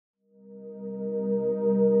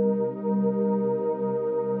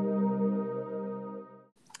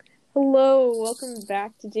Hello, welcome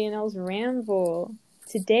back to JNL's Ramble.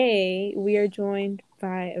 Today we are joined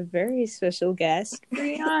by a very special guest,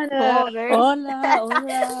 Brianna.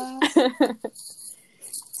 Hola.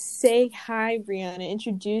 Say hi, Brianna.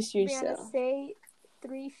 Introduce yourself. Brianna, say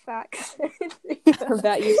 3 facts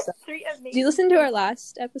about yourself. Did you listen to our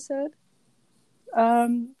last episode?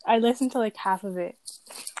 I listened to like half of it.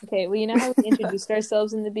 Okay, well, you know how we introduced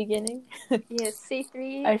ourselves in the beginning? Yes, say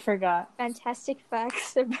 3 I forgot. fantastic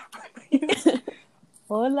facts about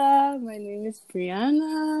Hola, my name is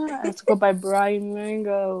Brianna. I go by Brian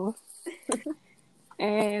Mango.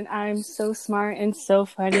 And I'm so smart and so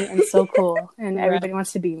funny and so cool. And everybody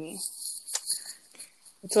wants to be me.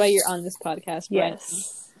 That's why you're on this podcast, Brian.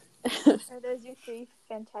 Yes. Are those your 3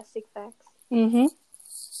 fantastic facts? Mm-hmm.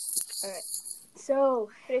 Alright. So,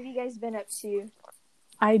 what have you guys been up to?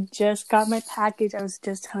 I just got my package. I was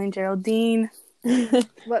just telling Geraldine.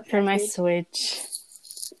 What for my package? Switch.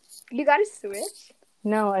 You got a Switch?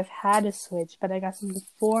 No, I've had a Switch, but I got something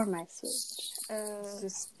for my Switch.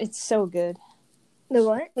 It's so good. The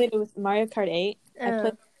what? I played it with Mario Kart 8. I played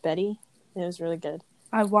with Betty. It was really good.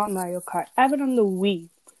 I want Mario Kart. I have it on the Wii,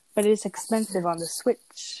 but it's expensive on the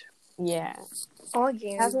Switch. Yeah. All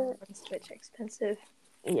games on Switch are expensive.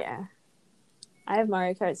 Yeah. I have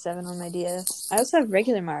Mario Kart 7 on my DS. I also have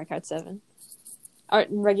regular Mario Kart 7. Or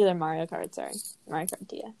regular Mario Kart, sorry. Mario Kart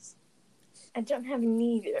DS. I don't have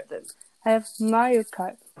neither of them. I have Mario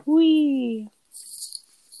Kart Wii.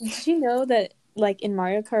 Did you know that, like, in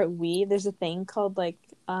Mario Kart Wii, there's a thing called, like,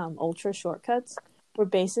 Ultra Shortcuts, where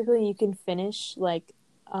basically you can finish, like,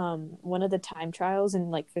 one of the time trials in,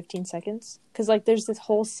 like, 15 seconds? Because, like, there's this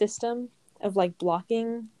whole system of, like,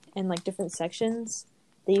 blocking and, like, different sections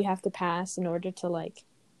that you have to pass in order to, like,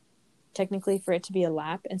 technically for it to be a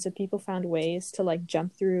lap. And so people found ways to, like,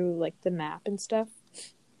 jump through, like, the map and stuff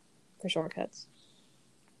for shortcuts.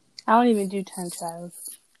 I don't even do time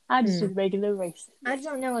trials. I just do regular races. I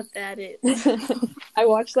don't know what that is. I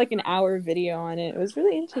watched, like, an hour video on it. It was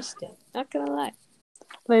really interesting. Not gonna lie.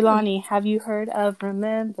 Leilani, have you heard of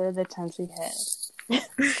Remember the Times We Had?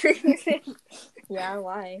 Yeah,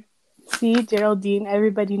 why? See, Geraldine,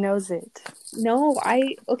 everybody knows it. No,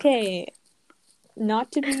 okay.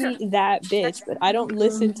 Not to be that bitch, but I don't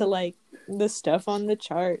listen to, like, the stuff on the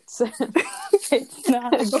charts. It's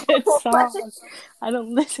not a good song. I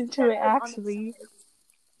don't listen to it, actually.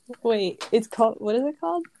 Wait, it's called, what is it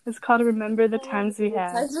called? It's called Remember the Times We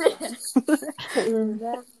Had.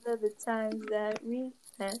 Remember the times that we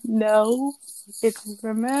had. No, it's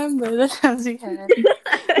Remember the Times We Had.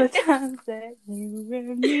 The times that you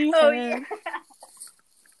and me had. Oh, yeah.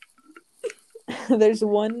 There's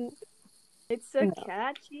one. It's so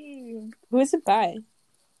catchy. Who is it by?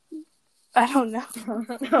 I don't know.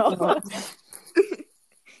 No.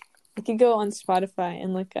 I could go on Spotify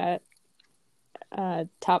and look at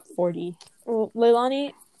top 40. Well,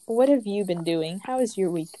 Leilani, what have you been doing? How has your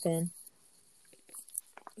week been?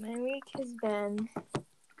 My week has been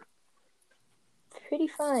pretty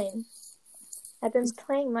fine. I've been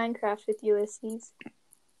playing Minecraft with Ulysses.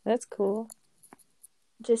 That's cool.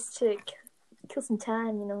 Just to kill some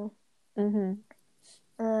time, you know.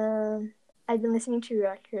 I've been listening to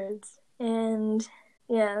records, and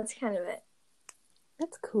yeah, that's kind of it.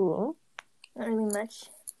 That's cool. Not really much.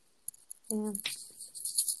 Yeah.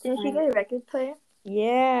 Didn't you get a record player?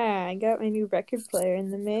 Yeah, I got my new record player in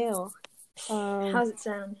the mail. How's it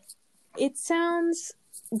sound? It sounds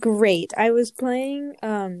great. I was playing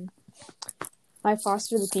my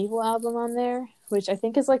Foster the People album on there, which I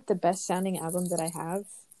think is like the best sounding album that I have.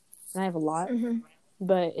 And I have a lot.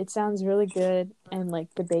 But it sounds really good, and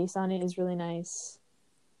like the bass on it is really nice.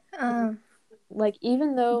 Like,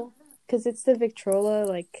 even though, because it's the Victrola,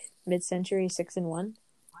 like, mid-century 6-in-1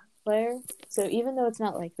 player, so even though it's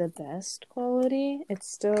not like the best quality,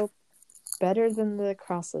 it's still better than the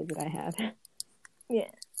Crossley that I had. Yeah.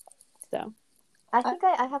 So I think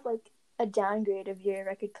I have like a downgrade of your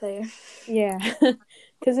record player. Yeah.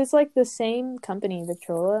 Because it's like the same company,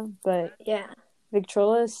 Victrola, but yeah,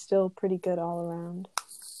 Victrola is still pretty good all around.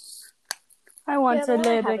 I want a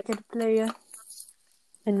record player.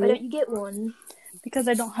 And why don't you get one? Because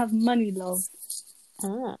I don't have money, love.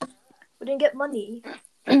 Ah. We didn't get money.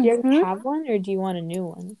 Do you already have one, or do you want a new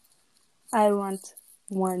one? I want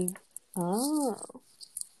one. Oh.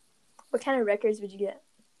 What kind of records would you get?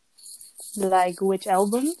 Like, which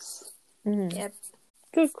albums? Yep.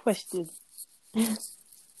 Good question.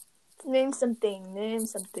 Name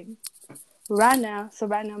something. Right now,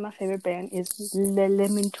 my favorite band is Le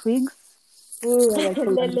Lemon Twigs. Ooh, I like the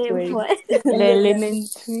Lemon Twigs. What? Le Lemon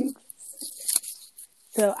Twigs.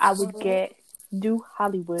 So I would get Do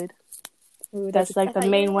Hollywood. Ooh, That's I like the thought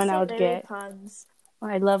you main were one I gonna would say Lele get. Pons.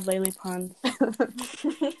 I love Lele Pons.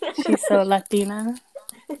 She's so Latina.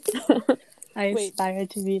 I Wait. aspire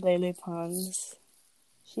to be Lele Pons.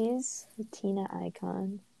 She's a Tina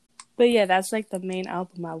icon. But yeah, that's like the main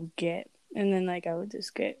album I would get. And then like I would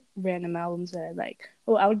just get random albums that I like.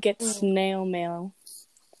 Oh, I would get Snail Mail.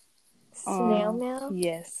 Snail Mail?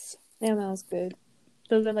 Yes. Snail Mail's good.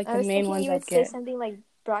 Those are like I the was main thinking ones you I'd would say get. something like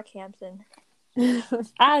Brockhampton.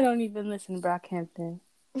 I don't even listen to Brockhampton.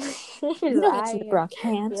 You don't listen to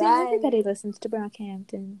Brockhampton. Everybody listens to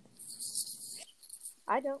Brockhampton.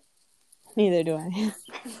 I don't. Neither do I.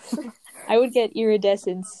 I would get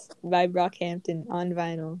Iridescence by Brockhampton on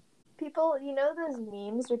vinyl. People, you know those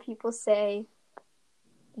memes where people say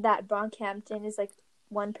that Brockhampton is like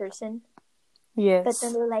one person? Yes. But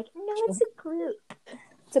then they're like, no, it's a group.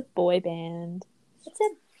 It's a boy band. It's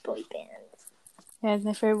a boy band. Yeah,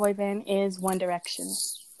 my favorite boy band is One Direction.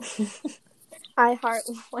 I heart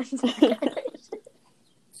One Direction.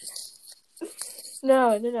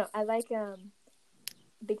 No. I like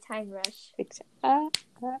Big Time Rush.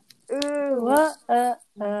 Ooh.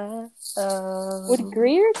 Would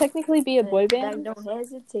Greer technically be a boy band? Don't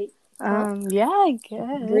hesitate. Yeah, I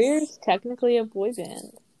guess. Greer's technically a boy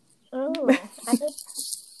band. Oh,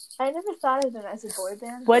 I never thought of them as a boy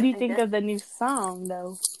band. What do you think of the new song,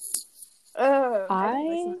 though? Oh,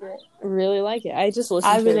 I really like it. I just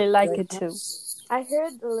listened I to really it. like it too. I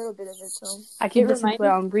heard a little bit of it too. I keep listening to it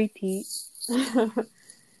on repeat.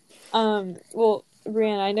 Well,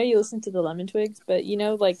 Brianna, I know you listen to the Lemon Twigs, but you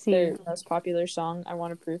know, like their most popular song, "I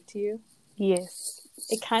Want to Prove to You." Yes.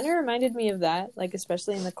 It kind of reminded me of that, like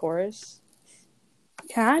especially in the chorus.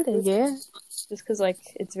 Kinda, yeah. Just because, like,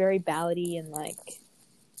 it's very ballady and like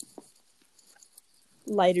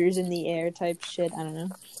lighters in the air type shit. I don't know.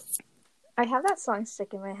 I have that song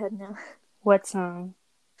stuck in my head now. What song?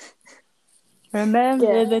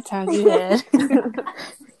 Remember the times we had.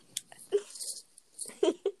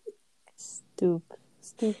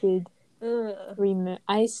 Stupid.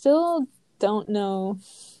 I still don't know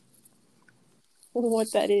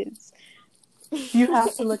what that is. You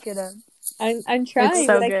have to look it up. I'm trying, it's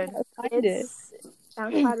so but good. I can't find it.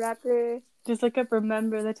 SoundCloud rapper. Just look up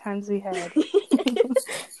 "Remember the Times We Had,"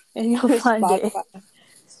 and you'll find it.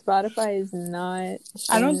 Spotify is not.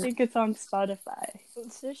 I don't think it's on Spotify.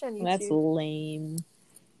 Search on YouTube. That's lame.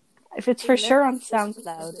 If it's for sure on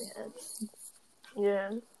SoundCloud.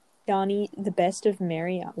 Yeah. Johnny, the best of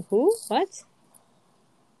Mary. Who? What?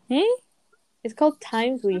 It's called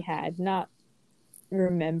Times We Had, not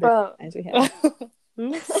Remember Times We Had.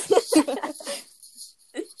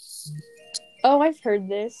 Oh, I've heard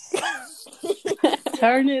this.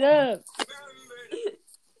 Turn it up.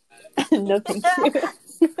 No, thank you.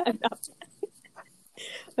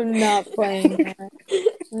 I'm not playing that.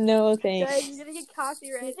 No, thanks. Guys, you're gonna get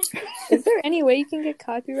copyrighted. Is there any way you can get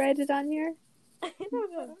copyrighted on here? I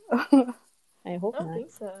don't know. I hope I don't not.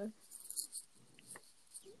 think so.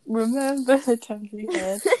 Remember the times we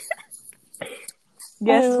had.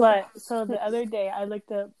 Guess what? So the other day I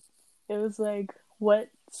looked up, it was like, what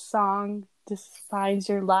song defines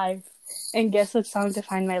your life? And guess what song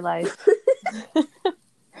defined my life?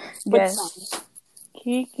 What song?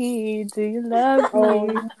 Kiki, do you love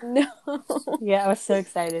me? No. Yeah, I was so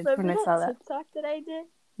excited when I saw that. TikTok that I did?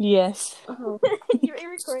 Yes. Oh. You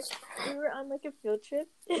record. We were on like a field trip.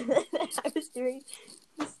 I was doing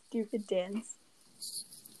this stupid dance.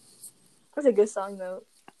 It was a good song though.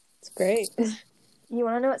 It's great. You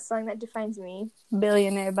want to know what song that defines me?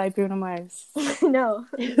 Billionaire by Bruno Mars. No.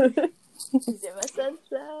 Is it my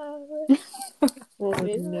sunflower? Oh,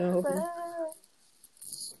 no.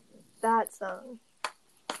 That song.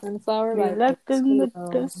 Sunflower We by left in the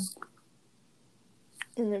dust.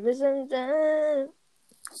 In the vision done.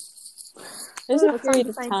 There's a What song period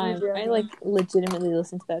of defines time you, I Brianna? like legitimately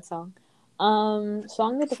listen to that song.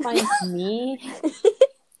 Song that defines me.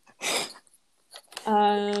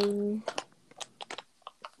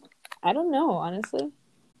 I don't know, honestly.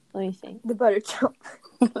 Let me think. The butter jump.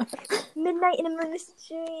 Midnight in a moonless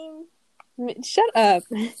dream. Shut up.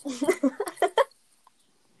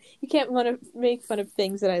 You can't want to make fun of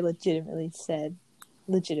things that I legitimately said.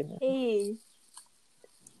 Legitimately. Hey.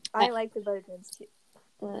 I like the butter jumps too.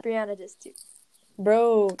 Brianna does too.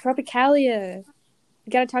 Bro, Tropicalia.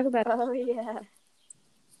 We gotta talk about it. Oh yeah.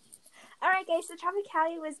 Alright guys, so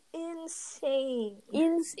Tropicalia was insane.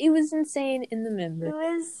 It was insane in the It member.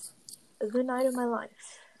 was the night of my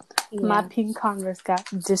life. Yeah. My pink Converse got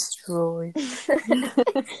destroyed.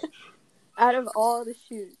 Out of all the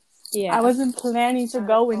shoes. Yeah. I wasn't planning to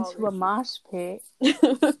go into a mosh pit.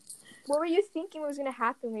 What were you thinking was gonna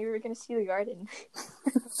happen when we were gonna see the garden?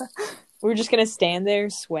 We're just gonna stand there,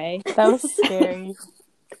 sway. That was scary.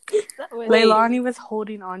 That was- Leilani was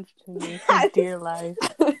holding on to me for dear life.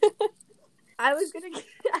 I was gonna.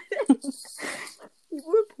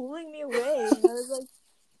 People were pulling me away. And I was like,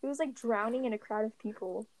 it was like drowning in a crowd of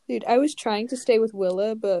people. Dude, I was trying to stay with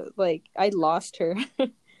Willa, but like I lost her.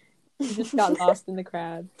 She just got lost in the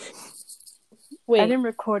crowd. Wait, I didn't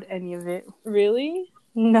record any of it. really?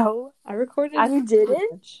 No, I recorded. You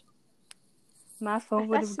didn't? my phone I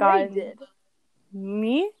would have swear you gotten did.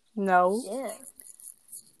 me. No, Yeah.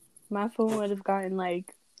 my phone would have gotten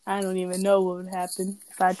like I don't even know what would happen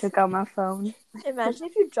if I took out my phone. Imagine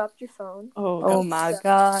if you dropped your phone. Oh, Oh God. my So-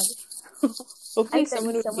 god! Hopefully I bet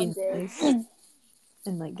someone would someone be did. nice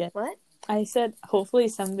and like get. What? I said hopefully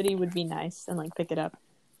somebody would be nice and like pick it up,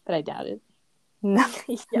 but I doubt it. No,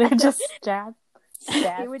 Yeah. they're just They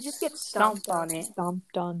stab, would just get stomped stomped on it.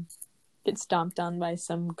 Stomped on. Get stomped on by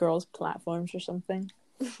some girls' platforms or something.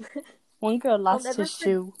 One girl lost never his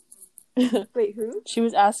shoe. Wait, who? She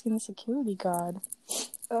was asking the security guard.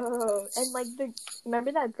 Oh, and like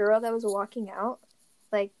remember that girl that was walking out,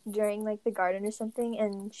 like during like the garden or something,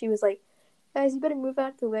 and she was like, "Guys, you better move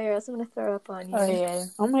out of the way, or else I'm gonna throw up on you." Oh yeah.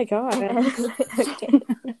 Oh my god. Okay.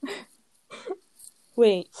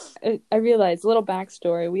 Wait, I realized, a little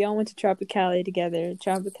backstory. We all went to Tropicali together.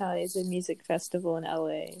 Tropicali is a music festival in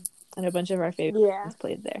LA, and a bunch of our favorite Yeah. bands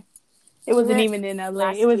played there. It wasn't went even in LA.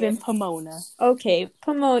 last It was year. in Pomona. Okay,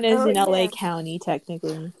 Pomona's Oh, in LA yeah. County,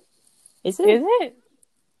 technically. Is it? Is it?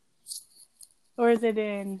 Or is it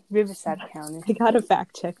in Riverside County? I gotta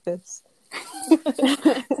fact check this.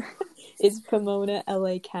 Is Pomona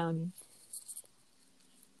LA County?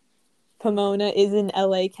 Pomona is in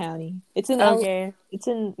LA County. It's in LA. Okay. It's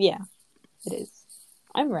in, yeah, it is.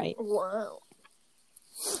 I'm right. Wow.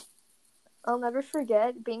 I'll never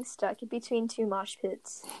forget being stuck between two mosh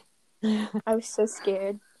pits. I was so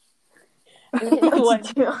scared. I didn't know what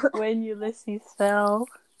to do. When Ulysses fell.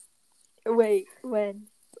 Wait, when?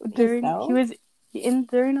 fell? He was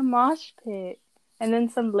during a mosh pit. And then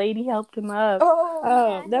some lady helped him up. Oh, Oh,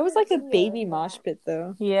 yeah, that was like a yeah. baby mosh pit,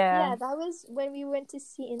 though. Yeah, Yeah. that was when we went to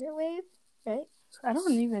see Interwave, right? I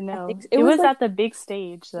don't even know. think It it was was like- at the big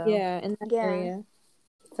stage, though. Yeah, in that Yeah. area.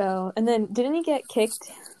 So, and then didn't he get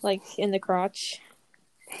kicked, like, in the crotch?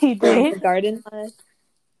 He In the did? garden?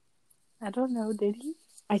 I don't know. Did he?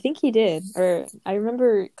 I think he did. Or, I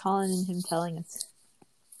remember Colin and him telling us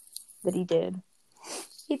that he did.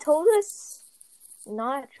 He told us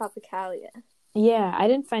not at Tropicalia. Yeah, I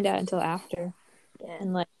didn't find out until after. Yeah.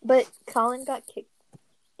 And, like, But Colin got kicked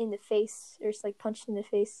in the face, or just like punched in the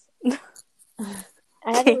face. I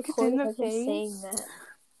have a Kicked in recording the of him face? saying that.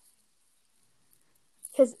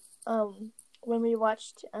 Because when we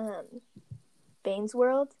watched Bane's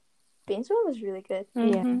World was really good.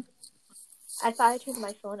 Mhm. I thought I turned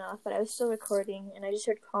my phone off, but I was still recording, and I just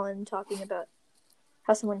heard Colin talking about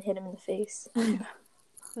how someone hit him in the face. in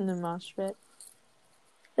the mosh pit.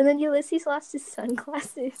 And then Ulysses lost his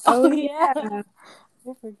sunglasses. Oh, yeah.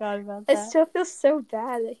 I forgot about I that. still feel so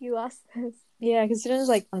bad that he lost those. Yeah, because didn't his,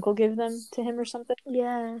 like, uncle give them to him or something?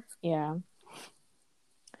 Yeah. Yeah.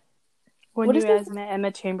 When What you is that? guys met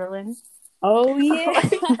Emma Chamberlain. Oh, yeah.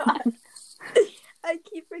 I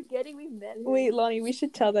keep forgetting we met her. Wait, Lonnie, we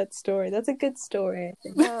should tell that story. That's a good story, I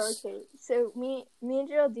think. Oh, okay. So me and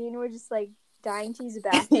Geraldine were just like dying to use the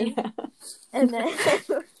bathroom, Yeah. and then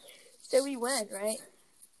so we went, right,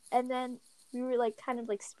 and then we were like kind of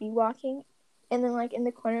like speed walking, and then like in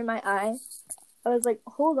the corner of my eye, I was like,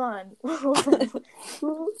 hold on.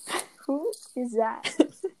 who is that?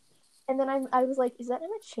 And then I was like, is that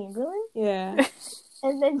Emma Chamberlain? Yeah.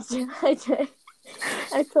 And then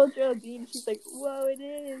I told Geraldine, she's like, whoa, it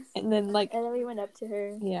is. And then, like, And then we went up to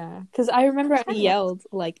her. yeah. Because I remember I yelled,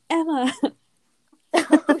 like, Emma.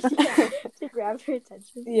 Oh, yeah, to grab her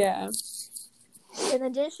attention. Yeah. And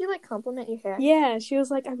then didn't she like compliment your hair? Yeah, she was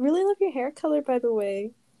like, I really love your hair color, by the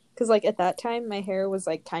way. Because, like, at that time, my hair was,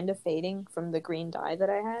 like, kind of fading from the green dye that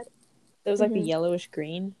I had. It was, like, a Mhm. yellowish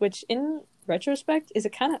green, which, in retrospect, is a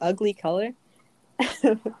kind of ugly color.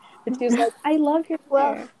 But she was like, I love your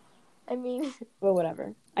Well, hair. I mean, Well,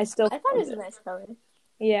 whatever. I I still thought it was loved a nice color.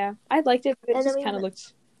 Yeah, I liked it, but it And then just we kind of went-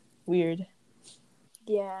 looked weird.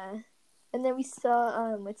 Yeah. And then we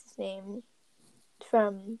saw what's his name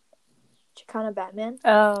from Chicana Batman,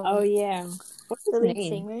 Oh, yeah. What's his the lead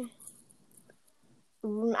name?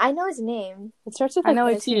 singer. I know his name. It starts with, I like, know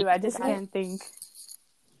an it too. I just I- can't think.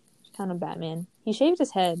 kind of Batman. He shaved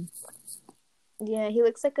his head. Yeah, he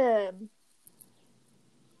looks like a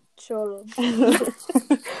cholo.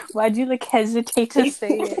 Why'd you like hesitate to say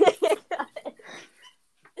it?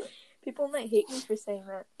 people might hate me for saying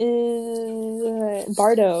that.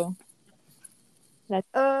 Bardo.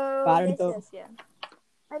 Oh, Bardo. yes, yeah.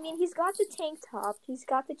 I mean, he's got the tank top. He's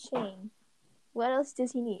got the chain. What else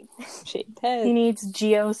does he need? Shaved head. He needs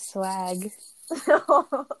Geo swag.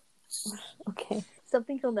 Okay.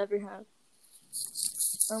 Something he'll never have.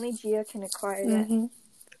 Only Gio can acquire that. Mm-hmm.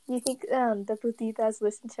 Do you think the Putitas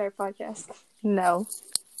listen to our podcast? No.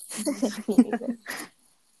 Me neither.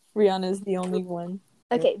 Rihanna's the only one.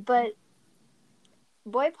 Okay, but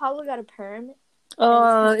Boy Pablo got a perm.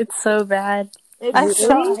 Oh, it's so bad. It's I so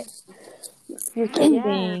saw bad. You're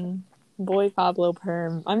kidding. Boy Pablo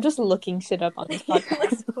perm. I'm just looking shit up on this He podcast.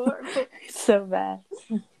 looks horrible. It's so bad.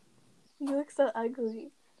 You look so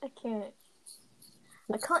ugly. I can't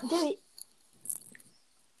do it.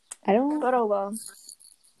 I don't. But oh well.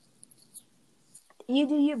 You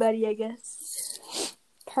do you, buddy, I guess.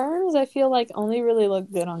 Perms, I feel like only really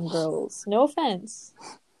look good on girls. No offense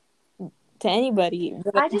to anybody.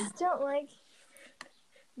 But I just don't like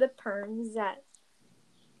the perms that,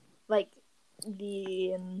 like,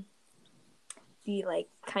 the like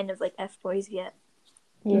kind of like F boys get.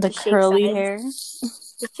 The shaved curly sides. hair.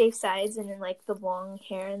 The shaved sides and then like the long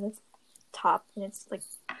hair in the top, and it's like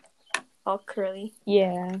all curly.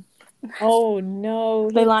 yeah. Oh no.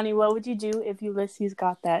 Leilani, what would you do if Ulysses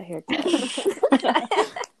got that haircut?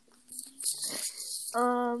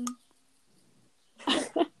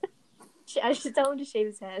 I should tell him to shave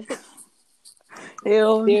his head.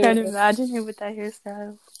 Ew, I'm Dude. trying to imagine him with that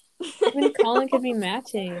hairstyle. Even Colin could be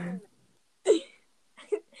matching.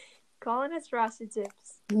 Colin has frosted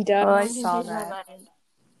tips. He does. Oh, I He's saw in my that. mind.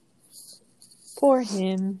 Poor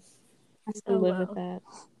him. I still Oh, live well. with that.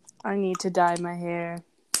 I need to dye my hair.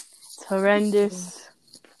 It's horrendous.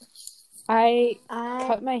 I I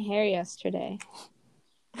cut my hair yesterday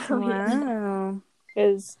oh, yeah. Wow.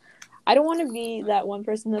 because I don't want to be that one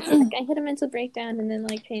person that's like, I hit a mental breakdown and then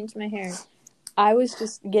like change my hair. I was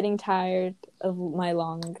just getting tired of my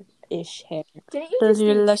long-ish hair. Didn't you Those just are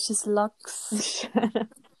your do luscious locks.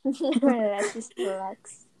 That's just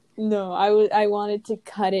relax. No, I wanted to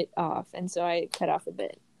cut it off, and so I cut off a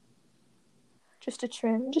bit. Just a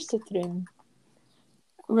trim. Just a trim.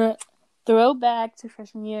 Throwback to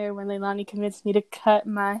freshman year when Leilani convinced me to cut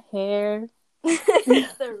my hair.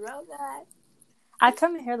 The robot. I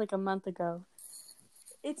cut my hair like a month ago.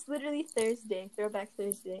 It's literally Thursday. Throwback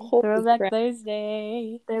Thursday. Holy Throwback crap.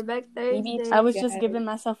 Thursday. Throwback Thursday. Maybe I was Guys. just giving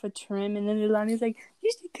myself a trim, and then Leilani's like,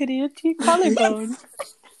 "You should cut it up to your collarbone."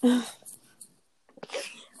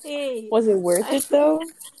 Hey, Was it worth it though?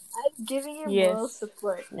 I'm giving you Yes. moral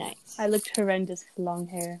support. Nice. I looked horrendous with long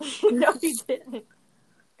hair. No, you didn't.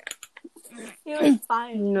 You were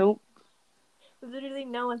fine. Nope. Literally,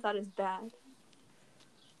 no one thought it was bad.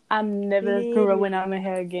 I'm never growing out my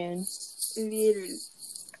hair again. Literally.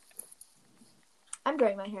 I'm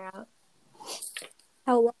growing my hair out.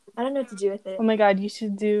 How long? I don't know what to do with it. Oh my god, you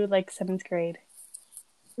should do like 7th grade.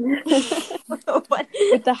 What?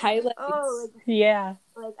 With the highlights. Oh, Yeah.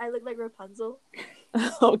 like I look like Rapunzel.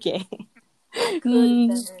 Okay. Mm,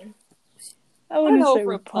 Codependent. I wouldn't know say if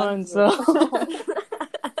Rapunzel.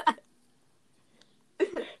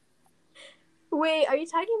 Wait, are you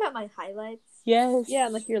talking about my highlights? Yes. Yeah,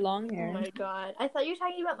 like your long Oh hair. my god. I thought you were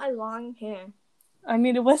talking about my long hair. I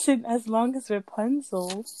mean, it wasn't as long as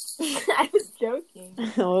Rapunzel. I was joking.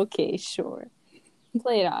 Okay, sure.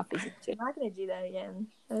 Play it off as a joke. I'm not gonna do that again.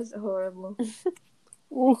 That was horrible.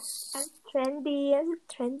 Ooh. I'm trendy. I'm a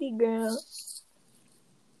trendy girl.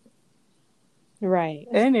 Right.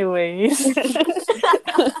 Anyways.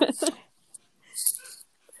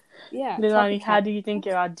 Yeah. Leilani, how do you think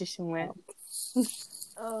your audition went?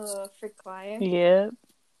 Oh, for choir. Yep.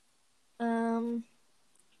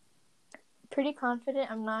 Pretty confident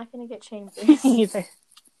I'm not gonna get chambers. Either.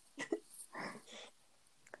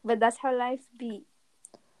 But that's how life be.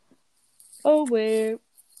 Oh, wait.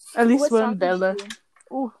 At least What we're song in did you Bella. do?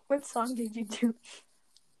 Ooh. What song did you do?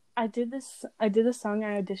 I did a song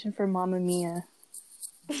I auditioned for Mamma Mia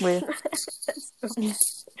with.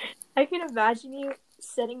 I can imagine you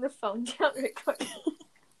setting the phone down recording.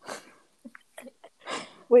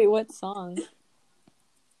 Wait, what song?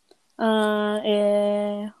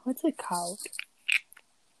 What's it called?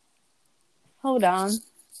 Hold on.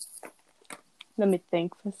 Let me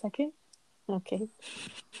think for a second. Okay.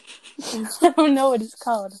 I don't know what it's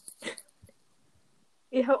called.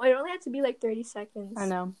 It only had to be like 30 seconds. I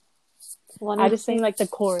know. One I of just sang like the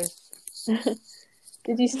chorus.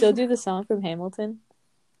 Did you still do the song from Hamilton?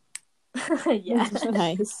 Yeah.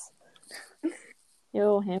 Nice.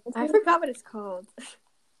 Yo, Hamilton. I forgot what it's called.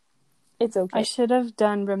 It's okay. I should have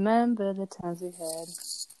done Remember the Times We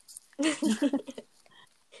Had.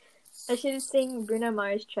 I should have sang Bruno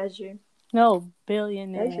Mars Treasure. No,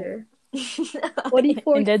 Billionaire. Treasure.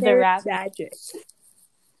 44 And did the Karat rap. Magic.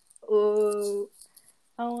 Oh.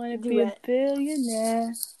 I want to be Duet. a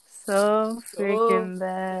billionaire. So freaking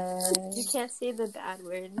bad. You can't say the bad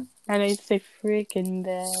word. I know you say freaking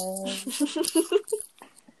bad.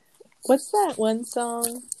 What's that one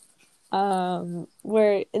song?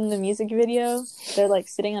 Where in the music video they're like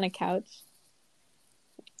sitting on a couch.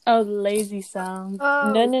 Oh, the lazy song.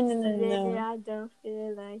 Oh, No. today I don't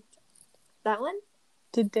feel like that one.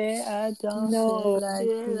 Today I don't No. feel like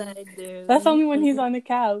Feel it. like doing That's only when he's on the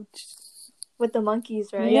couch. with the monkeys,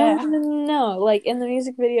 right? Yeah. No. Like in the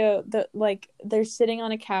music video, they're sitting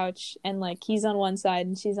on a couch and like he's on one side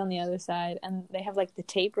and she's on the other side, and they have like the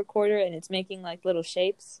tape recorder and it's making like little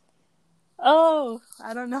shapes. Oh,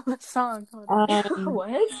 I don't know that song. Hold on.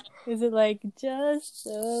 What? Is it like just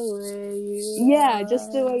the way you Yeah, are?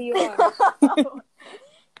 just the way you are.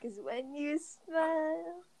 Because when you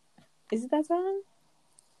smile. Is it that song?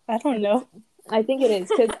 I don't know. I think it is,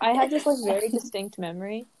 because I have this like very distinct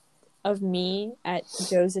memory of me at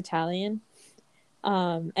Joe's Italian,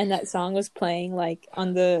 and that song was playing like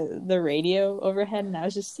on the radio overhead, and I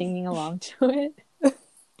was just singing along to it.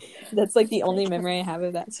 That's like the only memory I have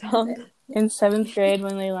of that song. In 7th grade,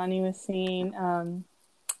 when Leilani was singing,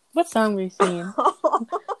 what song were you singing?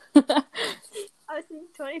 I was singing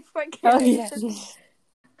 24 Karat. Oh, yeah.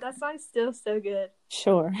 That song's still so good.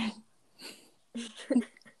 Sure.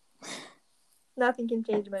 Nothing can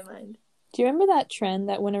change my mind. Do you remember that trend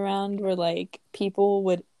that went around where like people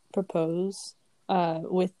would propose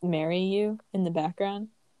with "Marry You" in the background?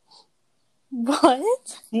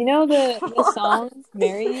 What? Do you know the song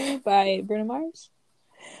 "Marry You" by Bruno Mars?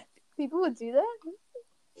 People would do that?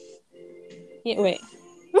 Yeah, wait.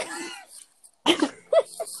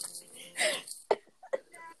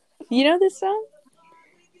 You know this song?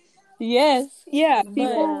 Yes. Yeah, But-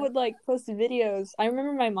 people would like post videos. I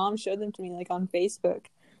remember my mom showed them to me like on Facebook,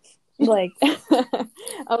 like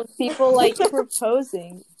of people like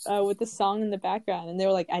proposing with the song in the background, and they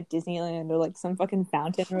were like at Disneyland or like some fucking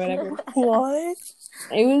fountain or whatever. What?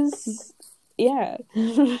 It was, yeah.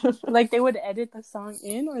 Like they would edit the song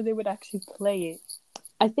in, or they would actually play it?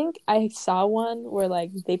 I think I saw one where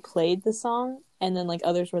like they played the song, and then like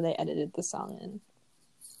others where they edited the song in.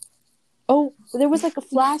 Oh, there was like a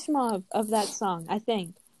flash mob of that song, I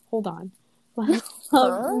think. Hold on. Flash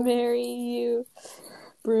mob, Marry You,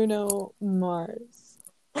 Bruno Mars.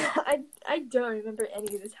 I don't remember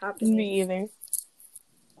any of this happening. Me either.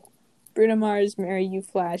 Bruno Mars, Marry You,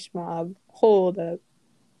 flash mob. Hold up.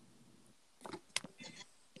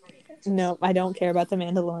 Nope, I don't care about The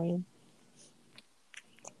Mandalorian.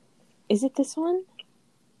 Is it this one?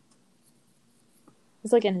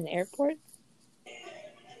 It's like in an airport?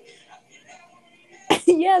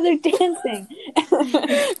 Yeah, they're dancing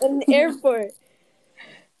in an airport.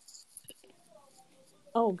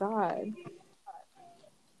 Oh god.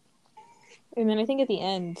 And then I think at the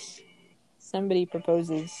end, somebody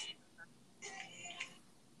proposes.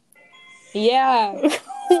 Yeah.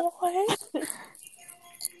 What?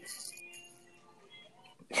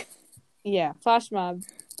 Yeah, flash mob,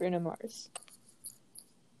 Bruno Mars.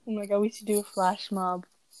 Oh my god, we should do a flash mob.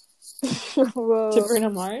 Whoa. To Bruno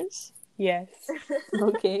Mars? Yes.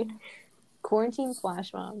 Okay. Quarantine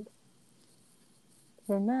flash mob.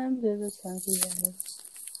 Remember the times we had.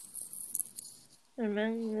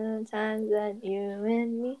 Remember the times that you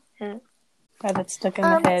and me had. God, that's stuck in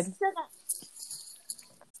my head.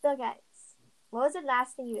 So guys, what was the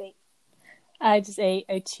last thing you ate? I just ate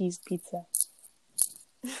a cheese pizza.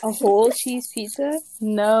 A whole cheese pizza?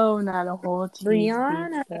 No, not a whole cheese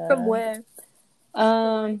Brianna, pizza. From where?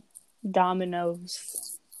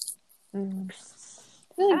 Domino's. I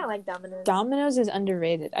I feel like don't like Domino's. Domino's is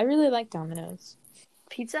underrated. I really like Domino's.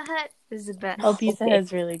 Pizza Hut is the best. Oh, Pizza Okay.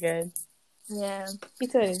 Hut's really good. Yeah.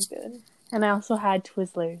 Pizza is good. And I also had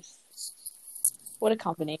Twizzlers. What a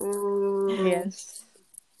combination. Ooh. Yes.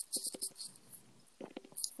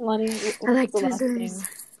 Lonnie, I like what's the last thing Twizzlers.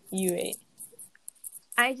 you ate?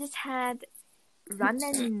 I just had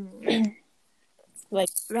ramen. Like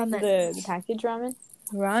Ramen. the packaged ramen?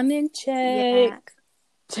 Ramen check.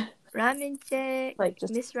 Yeah. Ramen check. Like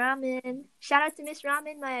just Miss Ramen. Shout out to Miss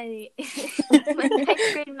Ramen, my my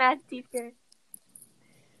 9th grade math teacher.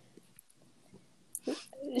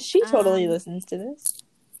 she totally listens to this.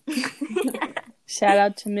 Shout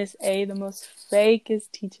out to Miss A, the most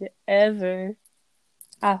fakest teacher ever.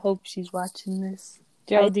 I hope she's watching this.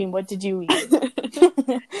 Geraldine, what did you eat?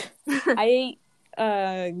 I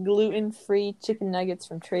ate gluten-free chicken nuggets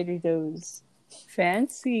from Trader Joe's.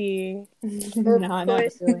 Fancy. No, not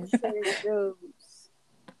really.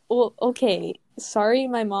 Well, okay. Sorry,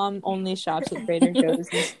 my mom only shops at Trader Joe's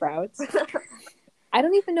and Sprouts. I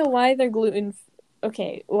don't even know why they're gluten.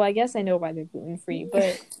 Okay, well, I guess I know why they're gluten free,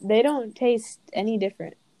 but they don't taste any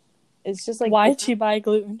different. It's just like Why'd you buy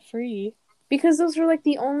gluten free? because those were like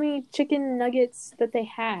the only chicken nuggets that they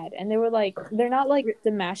had, and they were like they're not like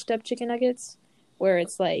the mashed up chicken nuggets where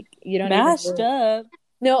it's like you don't Mashed even up.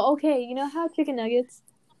 No, okay, you know how chicken nuggets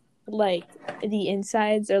like the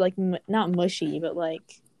insides are like not mushy, but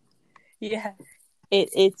like Yeah.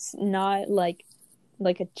 it's not like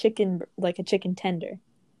a chicken tender.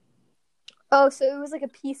 Oh, so it was like a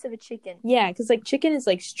piece of a chicken. Yeah, because like chicken is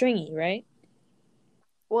like stringy, right?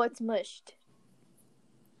 Well, it's mushed.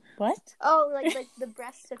 What? Oh, like the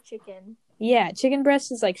breast of chicken. Yeah, chicken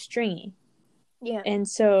breast is like stringy, Yeah. and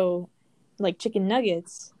so like chicken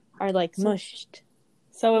nuggets are like mushed.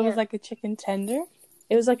 So it Yeah. was like a chicken tender?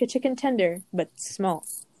 It was like a chicken tender, but small.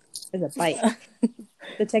 As a bite.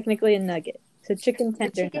 So technically a nugget. So chicken The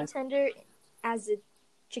tender. chicken tender as a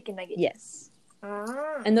chicken nugget. Yes.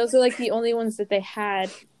 Ah. And those are like the only ones that they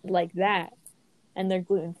had like that. And they're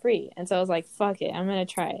gluten free. And so I was like, fuck it, I'm gonna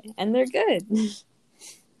try it. And they're good.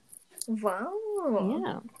 Wow.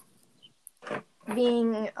 Yeah.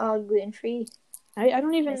 Being gluten free. I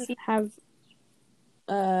don't even have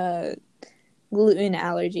gluten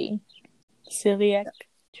allergy. Celiac.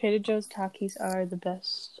 Trader Joe's Takis are the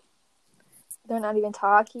best. They're not even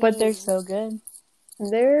Takis. But they're so good.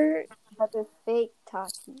 They're fake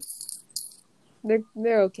Takis.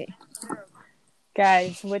 they're okay.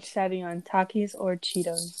 Guys, which side are you on? Takis or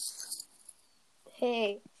Cheetos?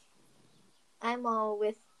 Hey, I'm all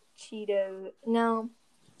with Cheeto. No.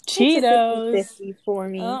 Cheetos! It's 50-50 for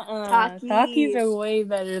me. Takis are way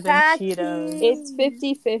better than Takis. Cheetos. It's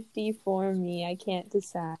 50-50 for me. I can't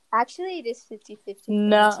decide. Actually, it is 50-50.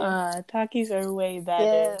 Nuh-uh. Takis are way better.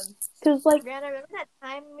 Yeah. Because, like... Brianna, remember that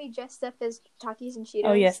time we dressed up as Takis and Cheetos?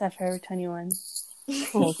 Oh, yes, I've heard 21.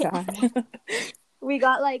 Oh, God. We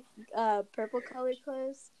got, like, purple colored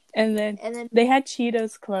clothes. And then they had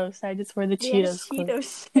Cheetos clothes. I just wore the Cheetos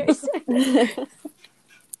clothes. Cheetos.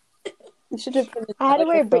 You should have put I had to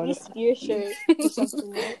wear a Britney Spears shirt or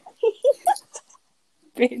something. Right?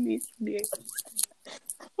 Britney Spears.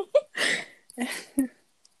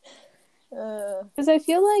 Because I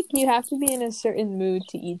feel like you have to be in a certain mood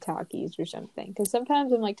to eat Takis or something. Because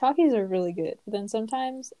sometimes I'm like, Takis are really good. But then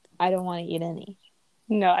sometimes I don't want to eat any.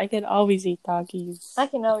 No, I could always eat Takis. I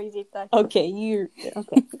can always eat Takis. Okay,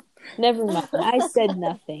 okay. Never mind. I said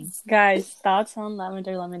nothing. Guys, thoughts on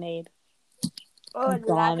lavender lemonade? Oh,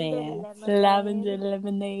 Lavender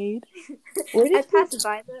lemonade. I passed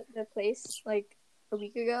by the place like a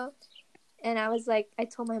week ago, and I was like, I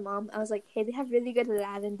told my mom, I was like, hey, they have really good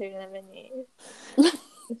lavender lemonade.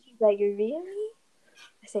 She's like, really?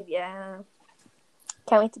 I said, yeah.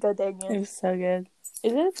 Can't wait to go there again. It was so good.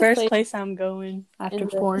 Is it the first place I'm going after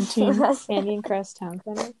quarantine? Canyon Crest Town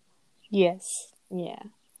Center? Yes. Yeah.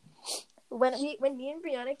 When me and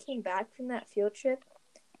Brianna came back from that field trip,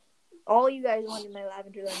 all you guys wanted my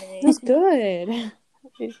lavender lemonade. It was good.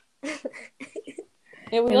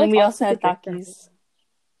 And then we also had Takis.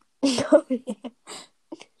 Oh, yeah.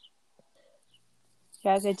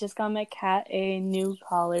 Guys, I just got my cat a new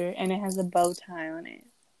collar, and it has a bow tie on it.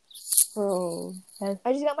 Oh.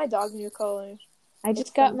 I just got my dog a new collar. I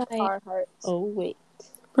just got my... Carhartt. Oh, wait.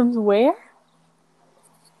 From where?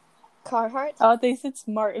 Carhartt? Oh, they said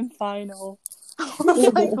Smart and Final.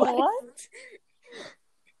 Like, what?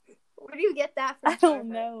 Where do you get that from? I don't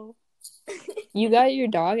know. You got your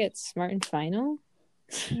dog at Smart and Final?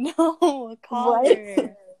 No, a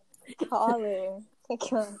collar. Collar.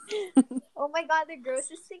 Oh my god, the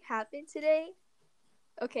grossest thing happened today.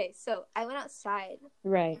 Okay, so I went outside.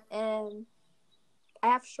 Right. And I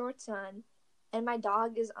have shorts on. And my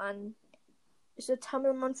dog is on. It's the time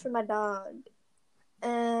of the month for my dog.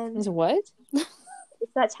 And Is what?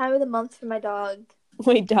 It's that time of the month for my dog.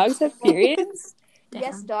 Wait, dogs have periods?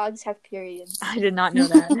 Yes, dogs have periods. I did not know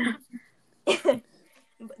that.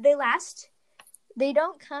 They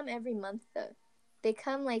don't come every month, though. They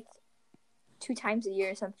come, like, 2 times a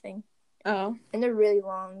year or something. Oh. And they're really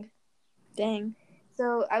long. Dang.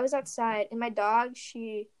 So, I was outside, and my dog,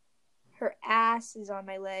 her ass is on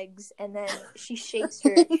my legs, and then she shakes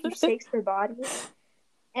her body,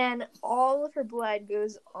 and all of her blood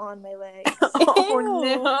goes on my legs. Oh,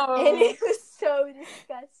 no. And it was so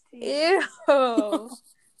disgusting. Ew.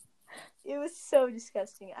 It was so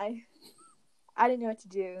disgusting. I didn't know what to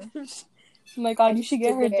do. Oh my god, you should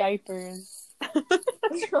get her diapers.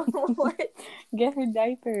 What? Get her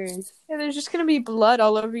diapers. Yeah, there's just gonna be blood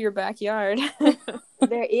all over your backyard.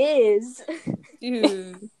 There is.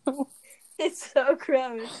 Dude. It's so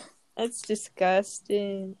gross. That's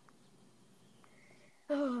disgusting.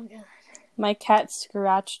 Oh god. My cat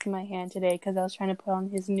scratched my hand today because I was trying to put on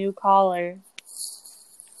his new collar.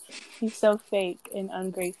 He's so fake and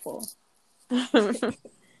ungrateful. Doesn't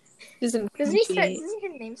Doesn't appreciate her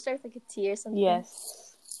name start with like a T or something?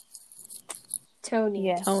 Yes. Tony.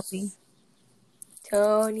 Yes.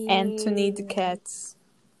 Tony. Anthony the cats.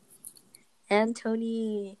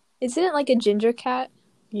 Anthony. Isn't it like a ginger cat?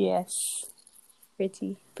 Yes.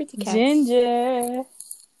 Pretty cat. Ginger.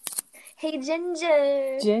 Hey,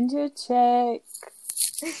 Ginger. Ginger check.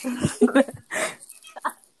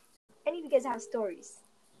 Any of you guys have stories?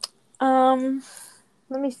 Let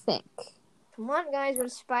me think. Come on, guys. We're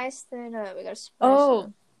spice then. We gotta spice.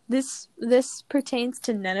 Oh, this pertains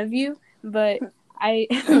to none of you, but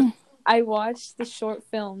I I watched the short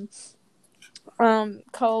film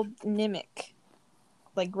called Nimic,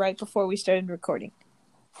 like right before we started recording.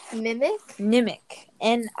 Mimic. Nimic.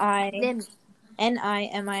 Nimic. Nimic.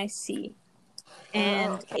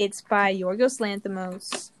 And okay. it's by Yorgos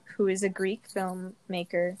Lanthimos, who is a Greek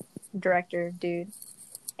filmmaker, director, dude.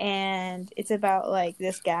 And it's about like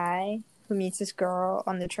this guy who meets this girl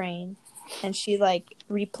on the train, and she like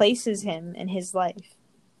replaces him in his life.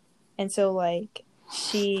 And so like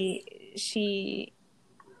she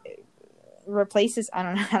replaces, I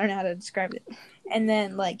don't know how to describe it. And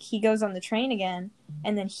then like he goes on the train again,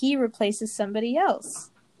 and then he replaces somebody else.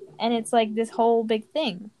 And it's like this whole big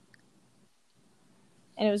thing.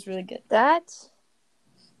 And it was really good.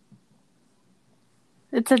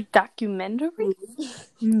 It's a documentary?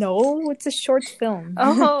 No, it's a short film.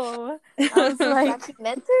 Oh. I was like...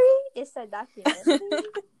 Documentary? It's a documentary?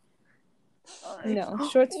 No,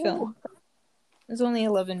 short film. It's only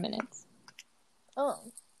 11 minutes. Oh.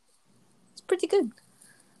 It's pretty good.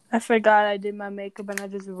 I forgot I did my makeup and I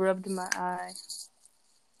just rubbed my eye.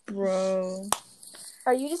 Bro.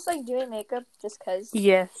 Are you just like doing makeup just because?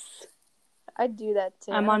 Yes. I do that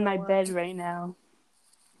too. I'm on my bed right now.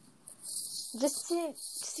 Just to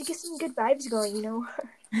get some good vibes going, you know?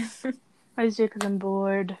 I just do it because I'm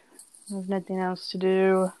bored. I have nothing else to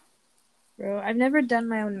do. Bro, I've never done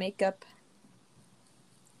my own makeup.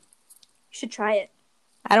 You should try it.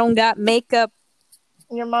 I don't got makeup.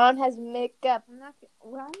 Your mom has makeup. I'm not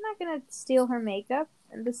gonna steal her makeup.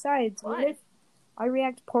 And besides, what Why? if I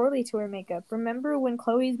react poorly to her makeup? Remember when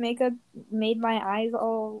Chloe's makeup made my eyes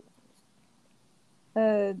all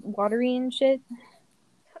watery and shit?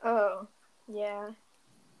 Oh, yeah.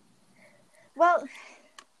 Well,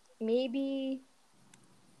 maybe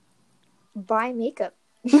buy makeup.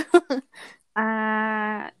 No,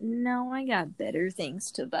 I got better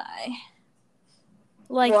things to buy.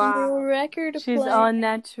 Like Wow. your record She's player. all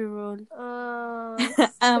natural.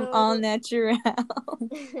 I'm all natural.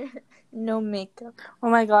 No makeup. Oh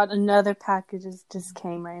my god, another package just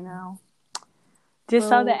came right now. Just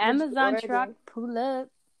saw the Amazon truck pull up.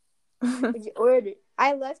 Would you order?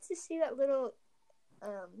 I love to see that little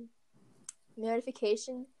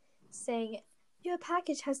notification saying your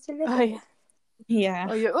package has delivered. Oh, yeah. Yeah.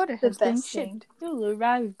 Oh, your order The has been best thing. shipped. You'll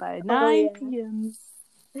arrive by 9 yeah. p.m.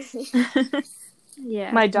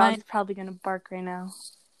 Yeah. My dog's probably gonna bark right now.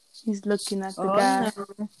 He's looking at the guy. No.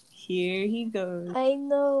 Here he goes. I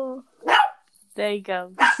know. There you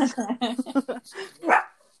go.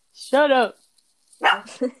 Shut up.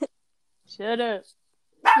 Shut up.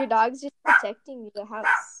 Your dog's just protecting the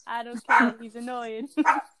house. I don't care. He's annoying.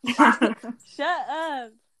 Shut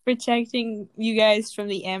up. Protecting you guys from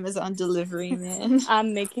the Amazon delivery, man.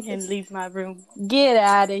 I'm making him leave my room. Get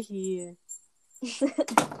out of here.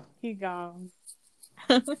 He gone.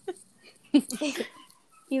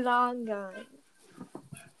 He's long gone.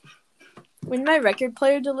 When my record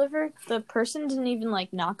player delivered, the person didn't even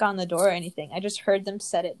like knock on the door or anything. I just heard them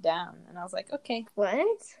set it down, and I was like, okay.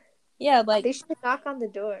 What? Yeah, like They should knock on the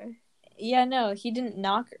door. Yeah, no, he didn't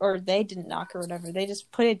knock, or they didn't knock or whatever. They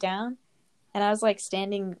just put it down, and I was like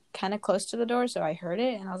standing kind of close to the door, so I heard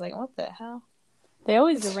it, and I was like, what the hell? They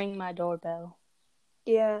always ring my doorbell.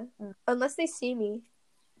 Yeah. Unless they see me.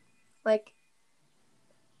 Like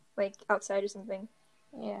outside or something.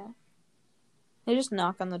 Yeah. They just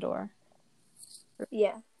knock on the door.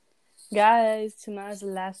 Yeah. Guys, tomorrow's the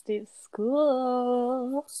last day of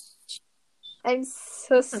school. I'm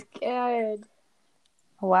so scared.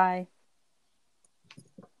 Why?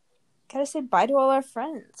 Gotta say bye to all our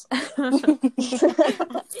friends.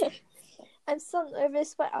 I'm so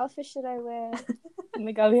nervous. What outfit should I wear? Oh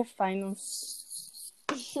my god, we have finals.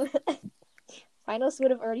 Finals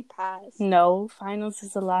would have already passed. No, finals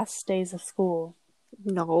is the last days of school.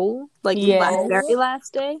 No. Like, Yes. the very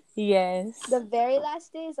last day? Yes. The very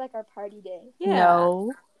last day is like our party day. Yeah.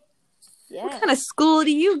 No. Yeah. What kind of school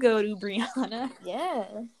do you go to, Brianna? Yeah.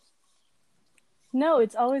 No,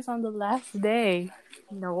 it's always on the last day.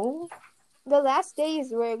 No. The last day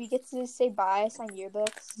is where we get to say bye, sign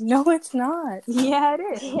yearbooks. No, it's not. Yeah, it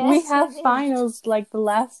is. Yes, We have it is. finals like the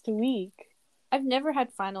last week. I've never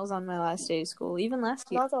had finals on my last day of school, even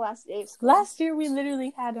last year. Not the last day of school. Last year we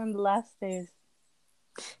literally had on the last days.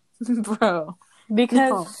 Bro.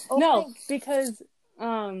 Because Oh my- because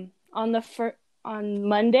on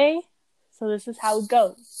Monday, so this is how it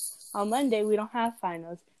goes. On Monday we don't have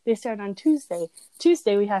finals. They start on Tuesday.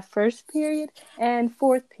 Tuesday we have first period and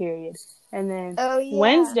fourth period. And then Oh, yeah.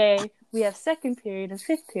 Wednesday we have second period and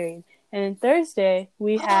fifth period. And then Thursday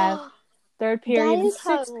we have third period and is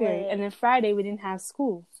how sixth it period. went. And then Friday we didn't have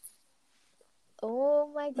school. Oh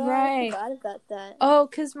my god, Right. I forgot about that. Oh,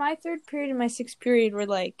 because my third period and my sixth period were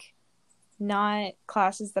like not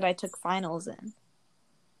classes that I took finals in.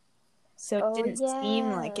 So it Oh, didn't seem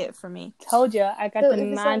yeah. like it for me. Told ya, I got So the it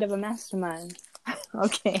was mind like- of a mastermind.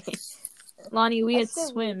 Okay. Lonnie, we had That's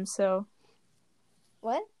so swim, so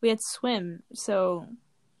What? we had swim, so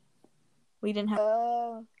we didn't have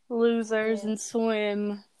Oh, Losers Yeah. and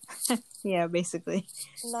swim. yeah, basically.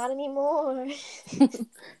 not anymore.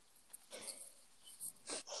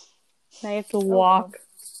 Now you have to walk.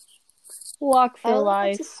 Walk I for only want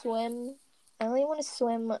life. to swim. I only want to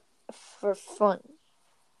swim for fun,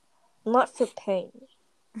 not for pain.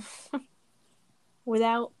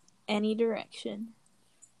 Without any direction.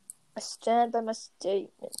 I stand by my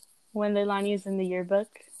statement. When Leilani is in the yearbook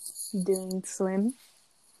doing swim.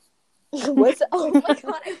 What's? Oh my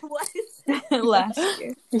god, I was. Last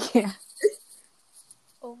year. Yeah.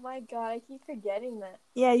 Oh my god, I keep forgetting that.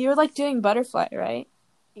 Yeah, you were like doing butterfly, right?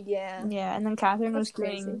 Yeah, Yeah, and then Catherine was That's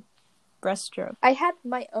crazy. doing breaststroke. I had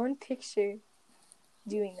my own picture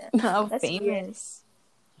doing that. Oh, That's famous.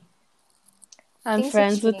 I'm Things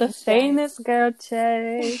friends have with the changed, famous girl,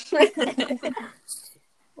 Che. Wait,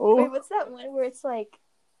 what's that one where it's like,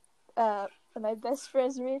 my best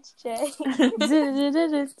friend's Rich Jay, and then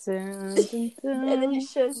And it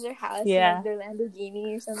shows their house, Yeah. and, like, their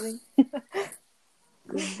Lamborghini or something.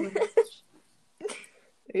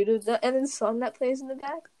 And then the song that plays in the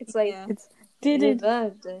back, it's like, Yeah. It's did it.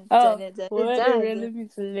 Oh, what it really it.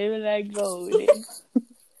 means to live like gold.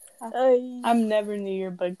 Oh, I'm never in the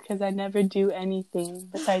yearbook because I never do anything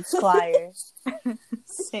besides choir.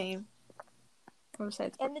 Same.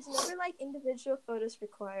 Besides, and there's never like individual photos for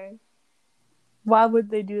choir. Why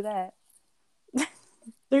would they do that?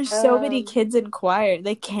 there's so many Um, kids in choir.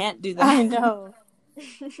 They can't do that. I know.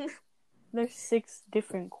 There's 6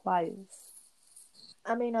 different choirs.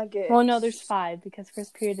 I mean, I guess. Well, no, there's 5 because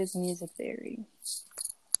first period is music theory.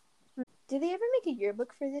 Did they ever make a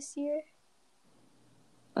yearbook for this year?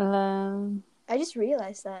 I I just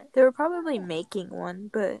realized that. They were probably making one,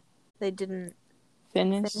 but they didn't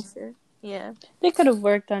finished. finish it. Yeah. They could have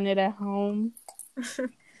worked on it at home.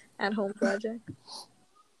 At home project.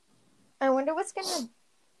 I wonder what's gonna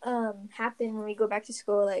happen when we go back to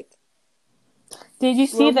school. Like, Did you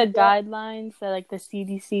see Well, the guidelines that like the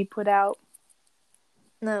CDC put out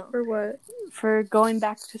no. For what? for going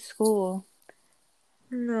back to school?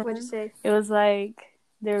 No. What'd you say? It was like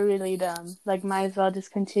they're really dumb. Like, might as well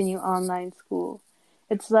just continue online school.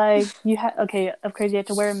 It's like of course you have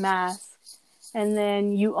to wear a mask, and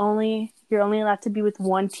then you're only allowed to be with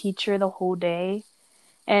one teacher the whole day,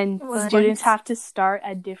 and What? students have to start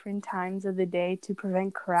at different times of the day to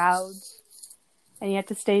prevent crowds. And you have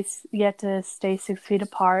to stay 6 feet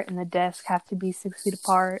apart, and the desks have to be 6 feet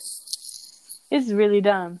apart. It's really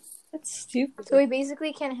dumb. That's stupid. So we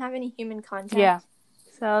basically can't have any human contact. Yeah.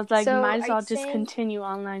 So I was like, So might as well I'd just say- continue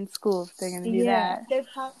online school if they're gonna do Yeah.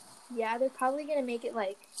 that. They're probably gonna make it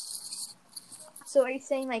like. So are you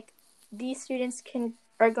saying like these students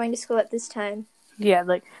are going to school at this time? Yeah,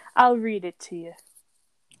 like I'll read it to you.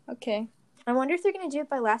 Okay. I wonder if they're gonna do it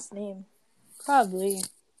by last name. Probably.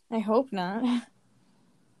 I hope not.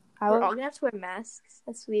 We're all gonna have to wear masks.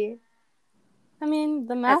 That's weird. I mean,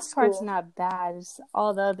 the mask school. part's not bad. It's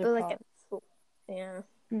all the other But like parts. at school. Yeah.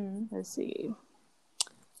 Let's see.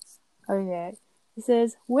 Okay. It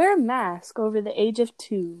says, wear a mask over the age of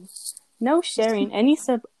 2. No sharing any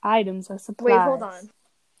items or supplies. Wait, hold on.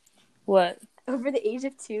 What? Over the age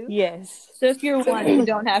of 2, Yes. So if you're one, you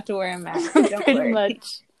don't have to wear a mask. Don't Pretty worry.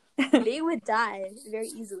 much. they would die very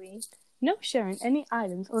easily. No sharing any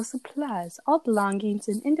items or supplies. All belongings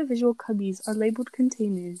in individual cubbies are labeled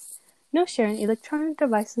containers. No sharing electronic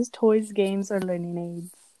devices, toys, games, or learning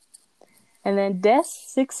aids. And then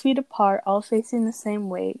desks 6 feet apart, all facing the same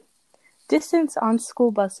way. Distance on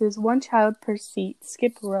school buses, 1 child per seat.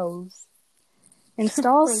 Skip rows.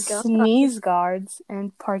 Install Oh my God. sneeze guards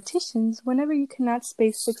and partitions whenever you cannot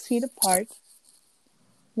space 6 feet apart.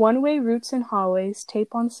 One-way routes and hallways,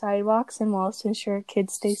 tape on sidewalks and walls to ensure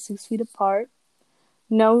kids stay 6 feet apart.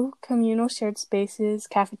 No communal shared spaces,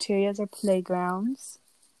 cafeterias, or playgrounds.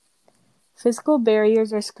 Physical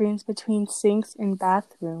barriers or screens between sinks and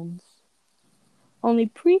bathrooms. Only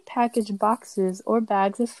pre-packaged boxes or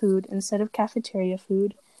bags of food instead of cafeteria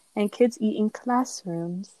food, and kids eat in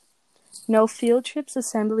classrooms. No field trips,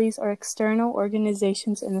 assemblies, or external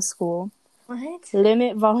organizations in the school. What?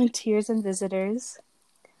 Limit volunteers and visitors.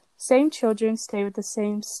 Same children stay with the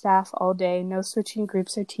same staff all day, no switching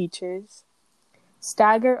groups or teachers.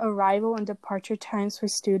 Stagger arrival and departure times for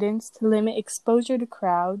students to limit exposure to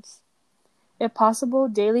crowds. If possible,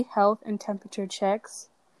 daily health and temperature checks.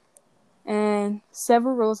 And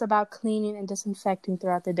several rules about cleaning and disinfecting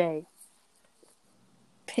throughout the day.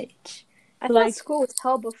 Bitch. I Like- thought school was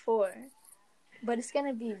hell before. But it's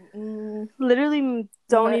gonna be... Literally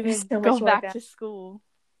don't More- even so go much more back bad. to school.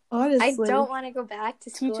 I Honestly. don't want to go back to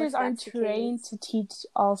school. Teachers if aren't that's the trained case. to teach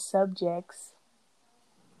all subjects.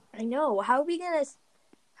 I know. How are we gonna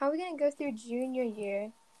go through junior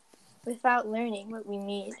year without learning what we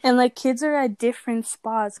need? And like kids are at different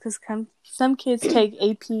spots because some kids take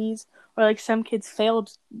APs or like some kids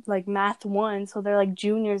failed like math 1, so they're like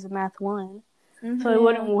juniors in math 1. So it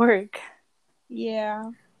wouldn't work.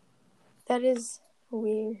 Yeah. That is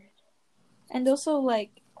weird. And also, like,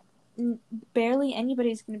 barely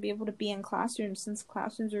anybody's going to be able to be in classrooms since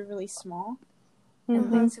classrooms are really small.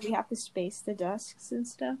 And then, so we have to space the desks and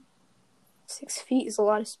stuff. 6 feet is a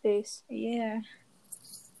lot of space. Yeah.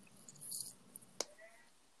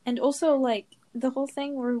 And also, like, the whole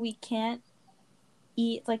thing where we can't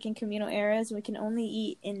eat, like, in communal areas, we can only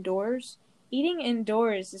eat indoors. Eating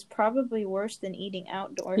indoors is probably worse than eating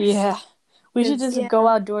outdoors. Yeah. We should just Yeah. go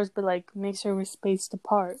outdoors, but like make sure we're spaced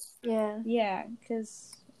apart. Yeah. Yeah,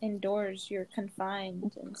 because indoors you're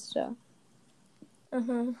confined and stuff.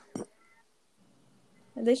 Uh-huh.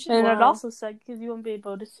 They should. And it Wow. also sucks because you won't be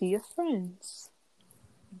able to see your friends.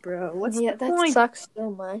 Bro, what's Yeah, the that point? sucks so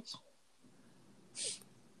much.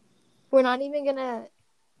 We're not even gonna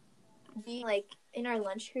be, like, in our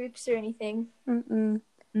lunch groups or anything. Mm-mm.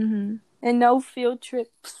 Mm-hmm. And no field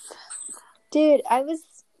trips. Dude,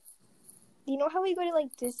 you know how we go to,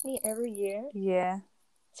 like, Disney every year? Yeah.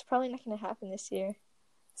 It's probably not gonna happen this year.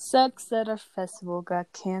 Sucks that our festival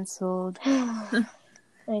got canceled. I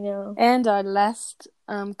know. And our last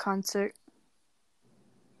concert.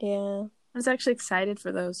 Yeah. I was actually excited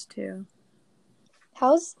for those too.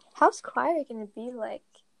 How's choir gonna be like?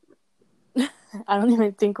 I don't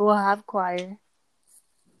even think we'll have choir.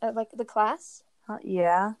 At, like, the class?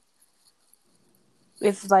 Yeah.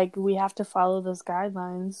 If like we have to follow those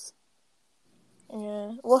guidelines.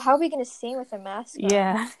 Yeah. Well, how are we gonna sing with a mask on?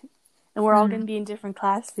 Yeah. And we're all going to be in different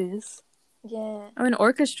classes. Yeah. Oh, an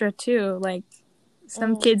orchestra too. Like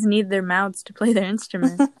some Mm. kids need their mouths to play their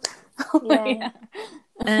instruments, Yeah.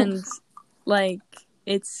 and like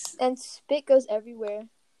it's And spit goes everywhere.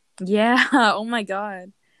 yeah. Oh my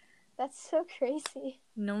god. That's so crazy.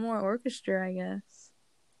 No more orchestra, I guess.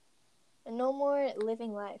 And no more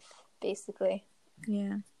living life, basically.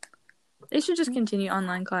 Yeah. They should just continue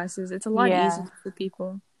online classes. It's a lot Yeah. easier for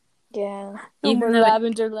people. Yeah. No Even more though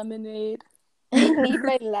lavender lemonade. I need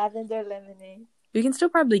my lavender lemonade. you can still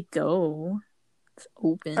probably go. It's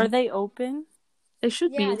open. Are they open? They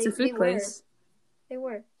should be. Yeah, It's a they food were. place. They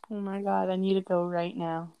were. Oh my god, I need to go right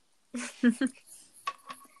now.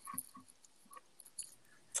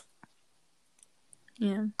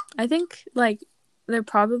 Yeah. I think like they're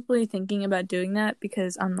probably thinking about doing that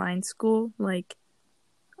because online school, like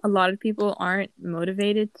a lot of people aren't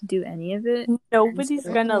motivated to do any of it. Nobody's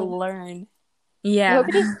so- gonna learn. Yeah.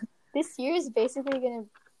 Nobody. This year is basically gonna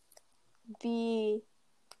be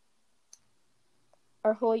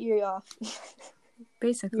our whole year off.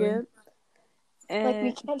 Basically. Yep. And Like,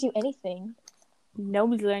 we can't do anything.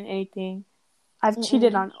 nobody's learned anything. I've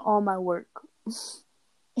cheated on all my work.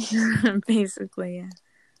 Basically, yeah.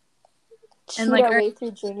 Cheat like, our our- way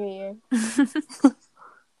through junior year.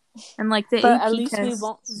 And like the But AP at least tests.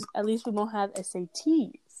 we won't have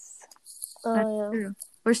SATs. Oh, That's yeah. true.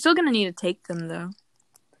 We're still gonna need to take them though.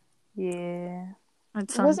 Yeah.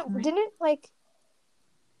 At some point. Didn't it, like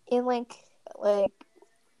in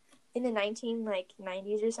in the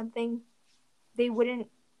 1990s or something, they wouldn't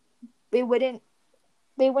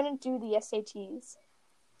do the SATs.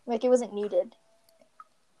 Like, it wasn't needed.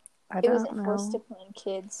 I It don't wasn't forced know. upon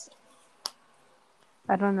kids.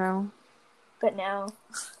 I don't know. But now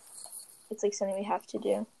it's like something we have to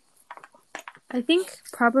do. I think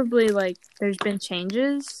probably like there's been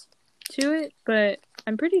changes to it, but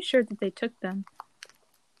I'm pretty sure that they took them.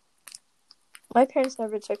 My parents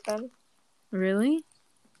never took them. Really?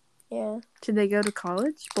 Yeah. Did they go to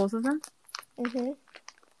college, both of them?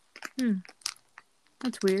 Mm-hmm.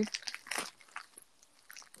 That's weird.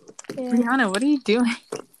 Yeah. Brianna, what are you doing?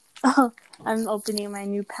 Oh, I'm opening my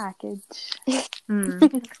new package.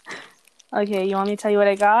 Okay, you want me to tell you what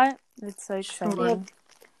I got? It's so exciting. Yep.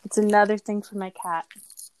 It's another thing for my cat.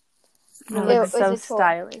 It Ew, looks so it's a toy.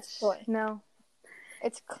 stylish. Toy. No.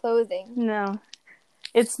 It's clothing. No.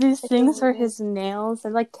 It's these It's things for a- his nails.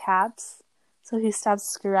 They're like caps, so he stops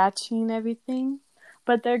scratching everything.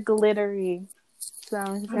 But they're glittery. So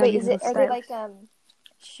he's gonna Wait, be so are they stylish. like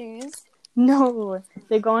shoes? No,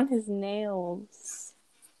 they go on his nails.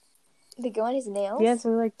 They go on his nails? Yes,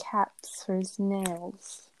 they're like caps for his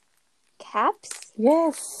nails. Caps?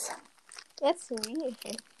 Yes. That's weird.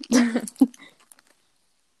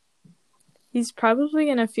 He's probably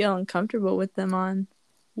gonna feel uncomfortable with them on.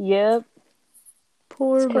 Yep.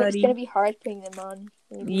 Poor It's buddy. gonna be hard putting them on.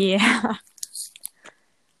 Maybe. Yeah.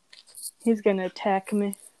 He's gonna attack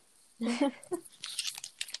me. Yeah.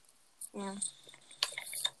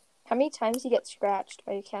 How many times do you get scratched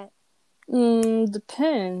by your cat?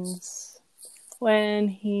 Depends. When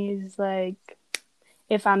he's like,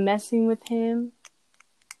 if I'm messing with him.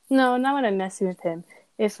 No, not when I'm messing with him.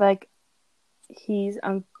 If like he's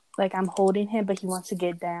like I'm holding him, but he wants to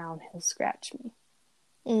get down, he'll scratch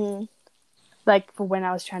me. Like for when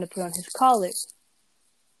I was trying to put on his collar.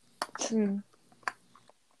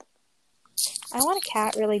 I want a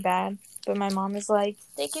cat really bad, but my mom is like,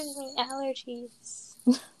 they give me allergies.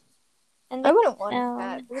 And I wouldn't want a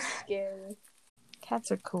cat. They're scary.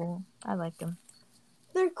 Cats are cool. I like them.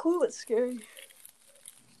 They're cool but scary.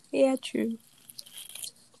 Yeah, true.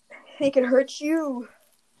 They can hurt you.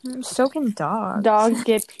 So can dogs. Dogs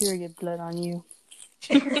get period blood on you.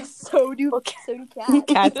 So do cats.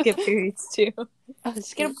 Cats get periods too.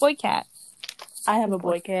 Just get a boy cat. I have a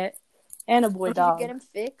boy cat and a boy Did dog. you get them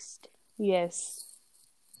fixed? Yes.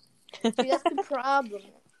 See, that's the problem.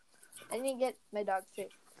 I didn't get my dog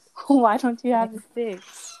fixed. Why don't you have it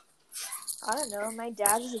fixed? I don't know. My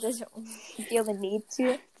dad just doesn't feel the need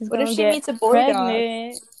to. What if she meets a boy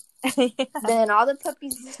pregnant? dog? Then all the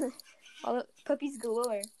puppies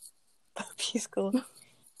galore. Puppies cool.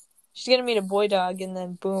 She's gonna meet a boy dog and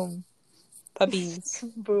then boom, puppies.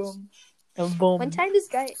 Boom. Oh, boom. One time, this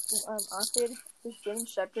guy offered this German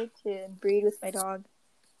Shepherd to breed with my dog.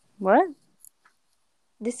 What?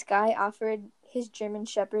 This guy offered his German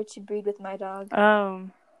Shepherd to breed with my dog. Oh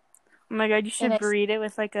my god, you should And breed it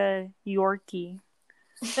with like a Yorkie.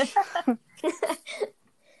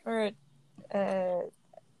 Or a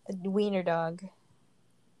wiener dog.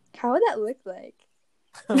 How would that look like?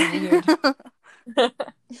 Weird.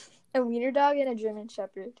 A wiener dog and a German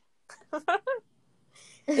Shepherd.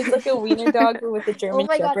 It's like a wiener dog but with a German Oh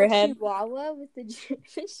my god, Shepherd a head. Chihuahua with the German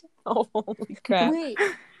Shepherd. Oh, holy crap. Wait,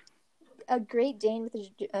 a Great Dane with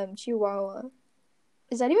a Chihuahua.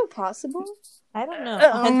 Is that even possible? I don't know.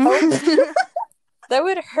 That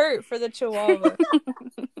would hurt for the Chihuahua.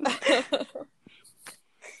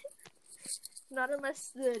 Not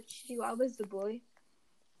unless the Chihuahua's the boy.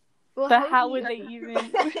 Well, But how would they even?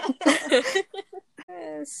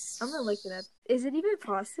 Yes. I'm gonna look it up. Is it even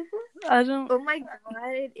possible? I don't. Oh my god,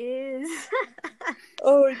 it is.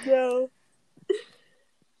 Oh no.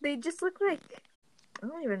 They just look like, I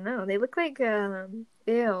don't even know. They look like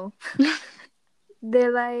ew.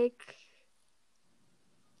 They're like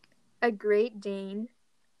a Great Dane,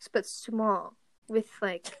 but small, with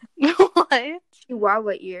like What?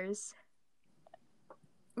 Chihuahua ears.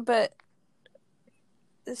 But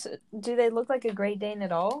do they look like a Great Dane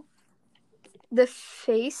at all? The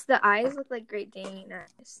face, the eyes look like Great Dane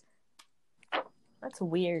eyes. That's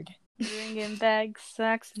weird. Bringing back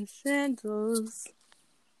socks and sandals.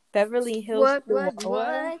 Beverly Hills What?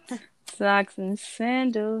 Chihuahua. Socks and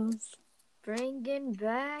sandals. Bringing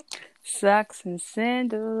back. Socks and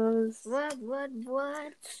sandals. What?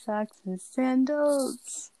 Socks and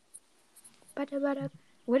sandals. Bada.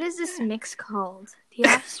 What is this mix called? The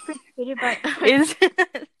Offspring created by.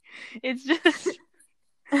 It's just.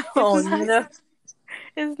 Oh It's not- no.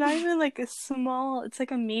 It's not even like a small. It's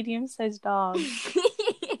like a medium-sized dog.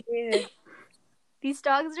 Yeah. These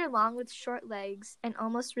dogs are long with short legs and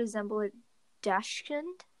almost resemble a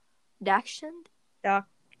Dachshund. Dachshund?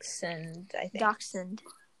 Dachshund, I think. Dachshund.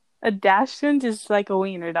 A Dachshund is like a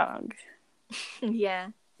wiener dog. Yeah.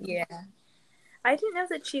 Yeah. I didn't know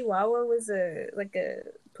that Chihuahua was a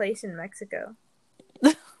place in Mexico.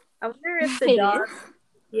 I wonder if the It dog. is?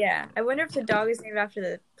 Yeah, I wonder if the dog is named after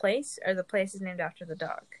the place or the place is named after the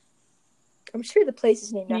dog. I'm sure the place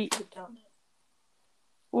is named Ye- after the dog.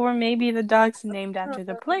 Or maybe the dog's named after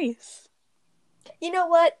the place. You know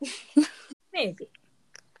what? Maybe.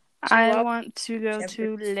 I Chihuahua want to go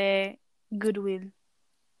to Le Goodwill.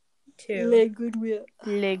 Le Goodwill.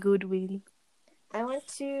 Le Goodwill. I want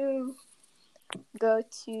to go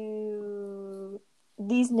to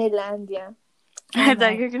Disneylandia. I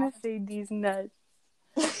thought you were going to say these nuts.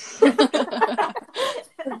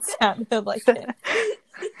 It sounded like it.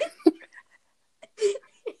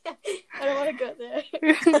 I don't want to go there.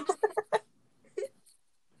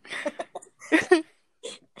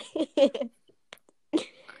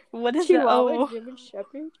 What is Chihuahua that? Oh, German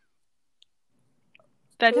Shepherd.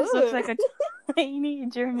 that just looks Ooh. like a tiny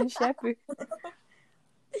German Shepherd.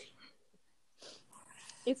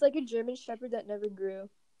 It's like a German Shepherd that never grew.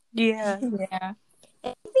 Yeah. Yeah.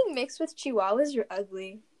 Anything mixed with Chihuahuas, you're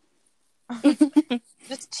ugly.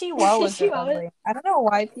 Just chihuahuas are Chihuahua. ugly. I don't know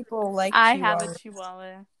why people like I chihuahuas. have a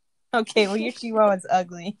Chihuahua. Okay, well, your chihuahua's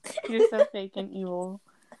ugly. You're so fake and evil.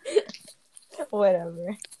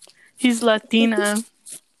 Whatever. He's Latina.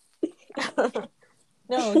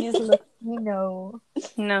 No, he's Latino.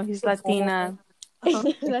 No, he's Latina.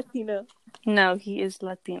 Latino. No, he is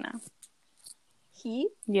Latina. He?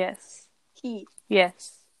 Yes. He.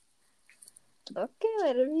 Yes. Okay,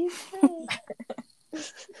 whatever you say.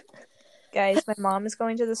 Guys, my mom is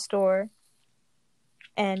going to the store,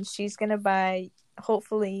 and she's gonna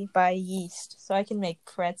hopefully buy yeast so I can make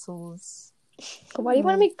pretzels. Why do you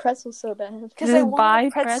want to make pretzels so bad? Because Just I want buy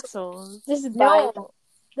a pretzel. pretzels. Just buy them. No,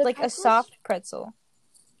 The like a pretzels- soft pretzel.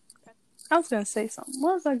 I was going to say something.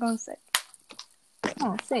 What was I going to say?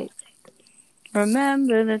 Oh, say.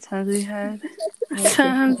 Remember the times we had. The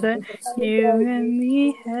times that you and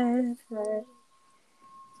me had.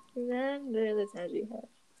 Remember the times we had.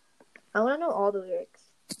 I want to know all the lyrics.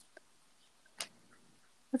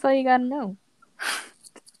 That's all you gotta know.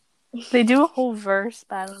 They do a whole verse,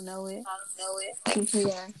 but I don't know it.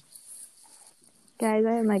 Yeah. Guys,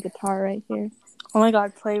 I have my guitar right here. Oh my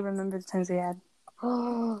god, play Remember the Times We Had.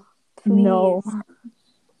 Oh, No.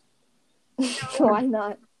 why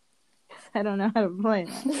not? I don't know how to play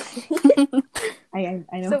that. I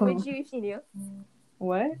know. So would you if you knew?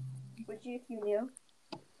 What? Would you if you knew?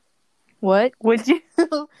 What? Would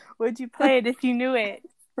you play it if you knew it?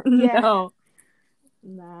 Yeah. No.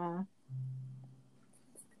 Nah.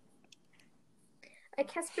 I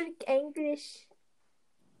can't speak English.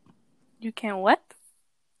 You can't what?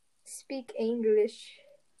 Speak English.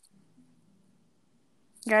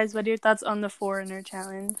 Guys, what are your thoughts on the Foreigner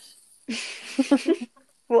Challenge?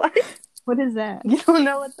 What? What is that? You don't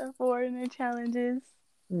know what the Foreigner Challenge is?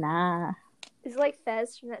 Nah. Is it like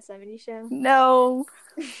Fez from that 70s show? No.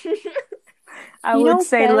 I You would know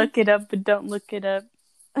say Fez- look it up, but don't look it up.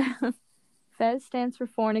 FES stands for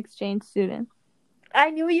Foreign Exchange Student.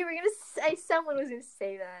 I knew you were gonna say someone was gonna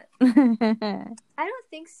say that. I don't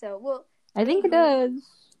think so. Well, I think it does.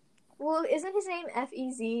 well, isn't his name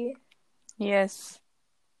Fez? Yes.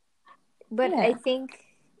 But Yeah.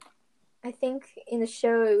 I think in the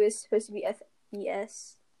show it was supposed to be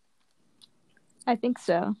FES, I think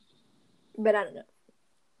so. but I don't know.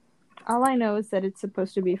 All I know is that it's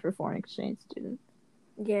supposed to be for foreign exchange students.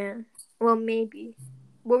 Yeah. Well, maybe.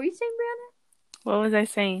 What were you saying, What was I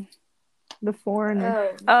saying? The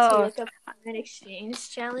foreigner. Brianna? Oh. To look up an exchange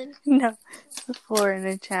challenge. No, it's the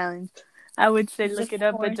Foreigner Challenge. I would say The look it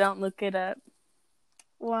up, foreign- but don't look it up.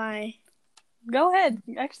 Why? Go ahead.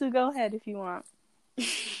 Actually, go ahead if you want.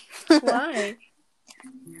 Why?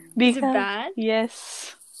 Because, Is it bad?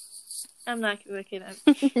 Yes. I'm not gonna look it up.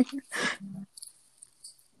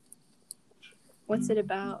 What's it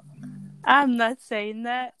about? I'm not saying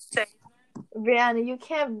that. Brianna, you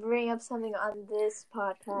can't bring up something on this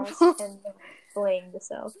podcast and then blame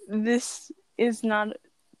yourself. This is not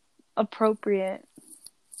appropriate.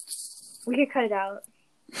 We could cut it out.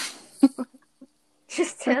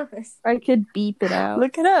 Just tell us. I could beep it out.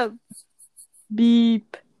 Look it up.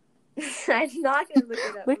 Beep. I'm not gonna look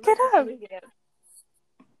it up. Look I'm not it gonna up. look it up.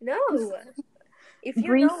 No. If you know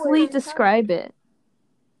Briefly what I'm describe it.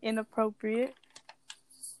 Inappropriate.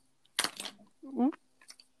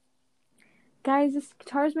 Guys, this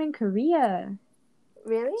guitar's made in Korea.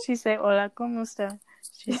 Really? She said, hola, ¿cómo está?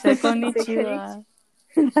 She said, konnichiwa.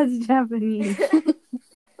 That's Japanese.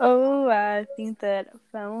 Oh, I think that I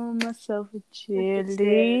found myself a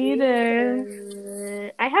cheerleader.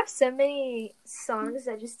 I have so many songs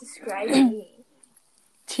that just describe me.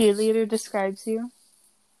 Cheerleader describes you.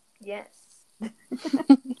 Yes.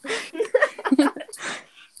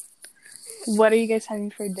 What are you guys having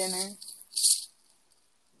for dinner?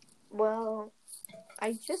 Well,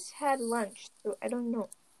 I just had lunch, so I don't know.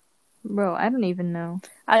 Bro, I don't even know.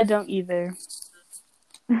 I don't either.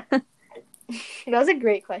 That was a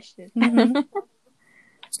great question.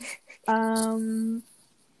 Mhm.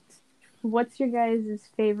 What's your guys'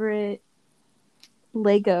 favorite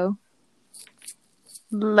Lego?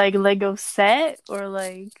 Like Lego set or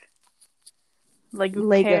like Lego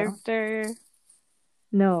Lego. character,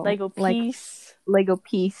 No. Lego like piece. Lego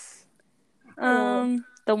piece.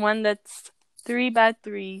 The one that's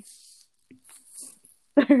 3x3.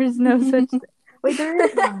 There's no such thing. Wait, there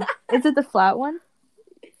is one. Is it the flat one?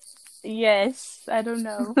 Yes, I don't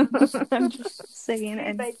know. I'm just saying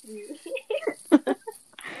it. 3x3.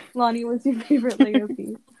 Lonnie, what's your favorite Lego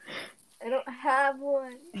piece? I don't have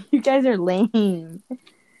one. You guys are lame.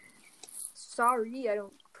 Sorry, I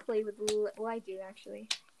don't play with. Well, I do actually.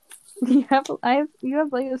 You have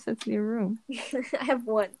Lego sets in your room. I have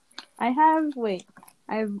one. I have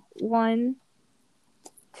 1,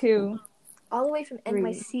 2, All the way from 3.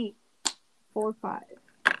 NYC. 4, 5.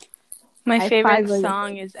 My I have favorite 5 Lego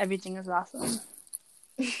song is Everything is Awesome.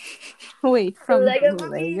 Wait, from Lego the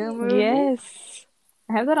movie? Lego movie? Yes.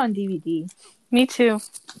 I have that on DVD. Me too.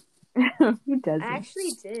 Who doesn't? I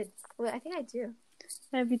actually did. Well, I think I do.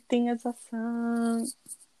 Everything is awesome.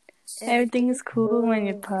 Everything is cool when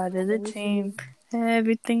you're part of the team.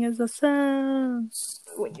 Everything is awesome.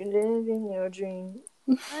 When you live in your dream.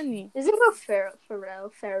 Honey. Is it about Pharrell, blah,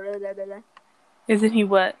 blah, blah, Isn't he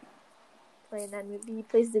what? playing that movie? He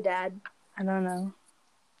plays the dad. I don't know.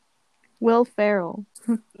 Will Ferrell.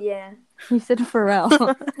 Yeah. You said Pharrell.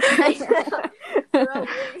 I know. Probably.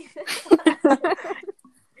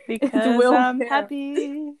 Because Will I'm Ferrell.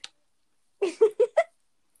 happy.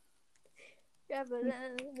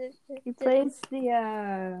 He plays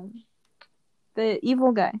the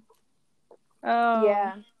evil guy. Oh.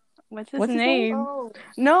 Yeah. What's his What's his name? Oh.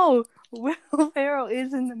 No. Will Ferrell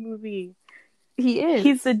is in the movie. He is.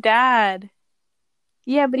 He's the dad.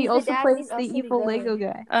 Yeah, but he He's the also dad, plays he's the also the evil villain. Lego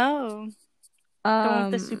guy. Oh. The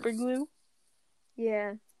one with the super glue?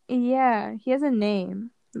 Yeah. Yeah, he has a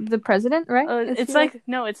name. The president, right? Is It's he like,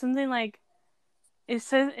 no, it's something like, it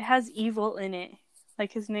says it has evil in it.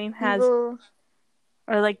 Like his name has, Evil.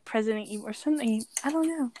 or like President Evil or something. I don't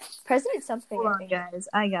know. President something, Hold I on, think. guys.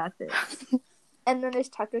 I got this. And then there's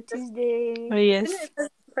Taco Tuesday. Oh, yes. Isn't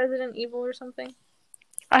it President Evil or something?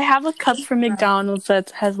 I have a cup from McDonald's that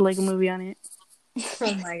has a Lego movie on it.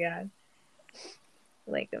 Oh my god.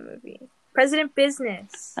 Lego movie. President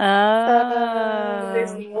Business. There's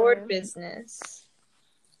There's yeah. Lord Business.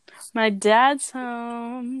 My dad's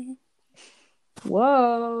home.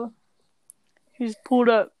 Whoa. He's pulled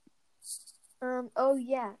up. Oh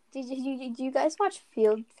yeah. Did you guys watch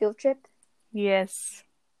Field Trip Yes.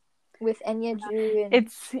 with Enya Drew and It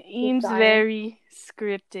seems Zion? very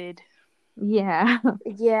scripted. Yeah.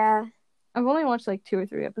 Yeah. I've only watched like 2 or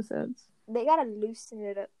 3 episodes. They gotta loosen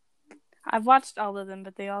it up. I've watched all of them,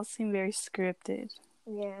 but they all seem very scripted.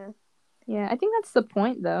 Yeah. Yeah, I think that's the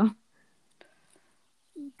point though.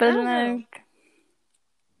 But I don't know. like,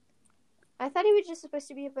 I thought it was just supposed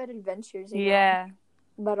to be about adventures. yeah.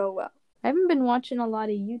 But oh well. I haven't been watching a lot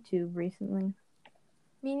of YouTube recently.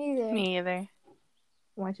 Me neither. Me either.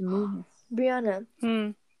 Watching movies. Brianna,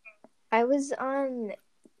 I was on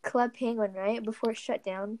Club Penguin, right? Before it shut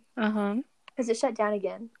down. Uh-huh. Because it shut down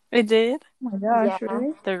again. It did? Oh my gosh, Yeah.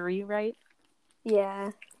 really? The rewrite?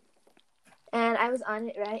 Yeah. And I was on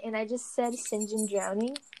it, right? And I just said Sinjin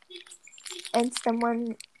drowning. And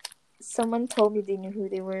someone told me they knew who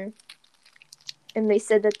they were. And they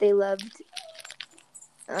said that they loved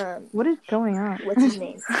What is going on? what's his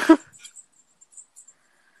name?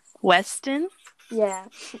 Weston? Yeah.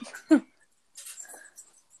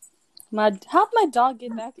 How'd my dog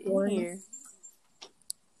get back in Boring. here?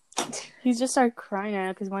 He just started crying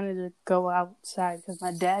out because he wanted to go outside because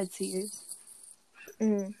my dad's here.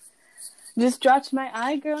 Mm. Just dropped my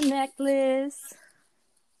iGirl necklace.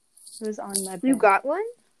 It was on my bed. You got one?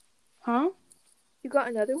 Huh? You got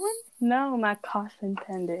another one? No, my coffin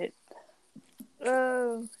pendant.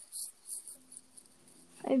 Oh.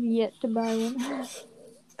 I've yet to buy one.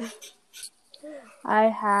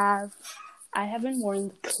 I haven't worn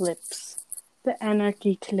the clips. The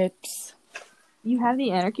anarchy clips. You have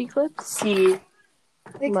the anarchy clips? See,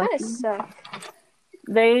 They kind Lucky. of suck.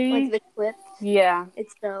 they, Like the clip yeah.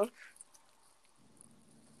 itself.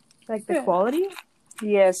 Like the quality?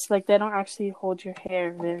 Yes, like they don't actually hold your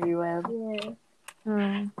hair very well.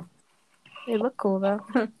 Yeah. They look cool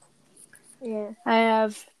though. Yeah. I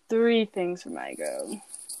have 3 things for my girl.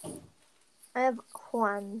 I have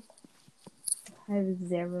Juan. I have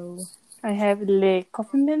 0. I have the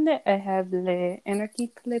coffin pendant, I have the anarchy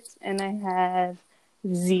clips, and I have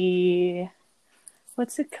the...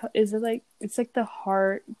 what's it called? Is it like, it's like the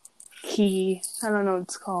heart key. I don't know what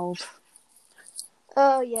it's called.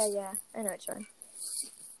 Oh, yeah. I know which one.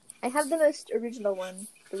 I have the most original one.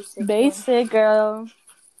 Basic girl.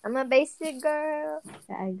 I'm a basic girl.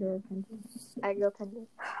 The aggro pendant. Aggro pendant.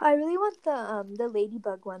 I really want the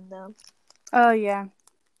ladybug one, though. Oh, yeah.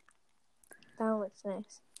 That one looks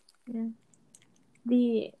nice. Yeah.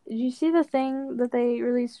 Did you see the thing that they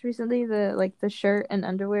released recently? The shirt and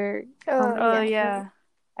underwear. Oh, yeah.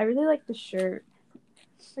 I really like the shirt.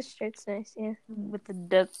 The shirt's nice, yeah. With the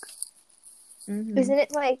duck. Mm-hmm. Isn't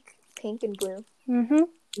it like pink and blue? Mm-hmm.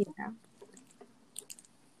 Yeah.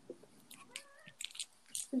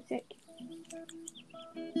 So sick.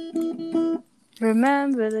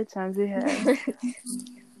 Remember the times we had.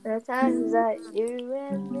 The times that you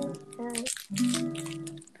and me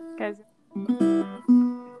had. Guys.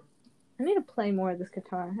 I need to play more of this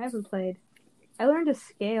guitar. I haven't played. I learned to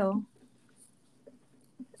scale.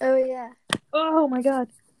 Oh, yeah. Oh my god.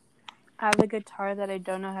 I have a guitar that I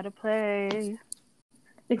don't know how to play.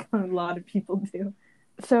 I think a lot of people do.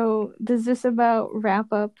 So, does this about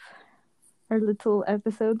wrap up our little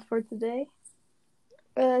episodes for today?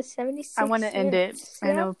 76 I want to end it. minutes.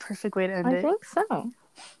 I know a perfect way to end I it. think so.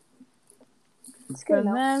 It's good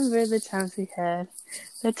enough. Remember the times we had.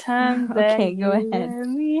 The times that Okay, go you ahead.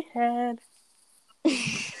 and me had.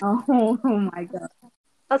 Oh my god.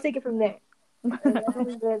 I'll take it from there.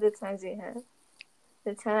 Remember the times we had.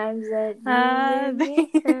 The times that you and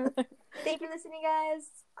me had. Thank you for listening, guys.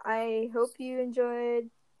 I hope you enjoyed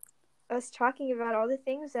us talking about all the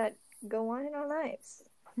things that go on in our lives.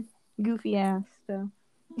 Goofy ass though.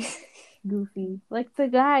 Goofy. Like the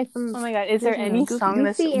guy from Oh my god, is there Disney, any Goofy- song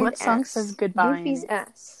that Goofy and what song ass. says goodbye? in Goofy's it?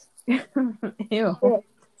 ass. Ew.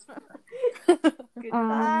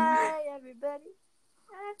 Goodbye, everybody.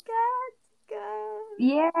 I've got to go.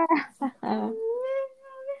 Yeah.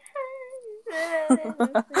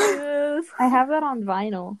 I have that on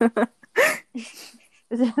vinyl.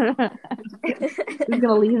 I'm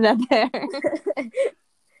gonna leave that there.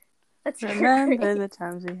 That's Remember great. the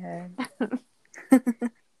times we had.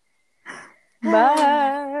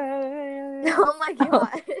 Bye. Oh my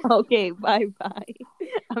god. Okay, bye.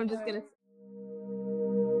 I'm just gonna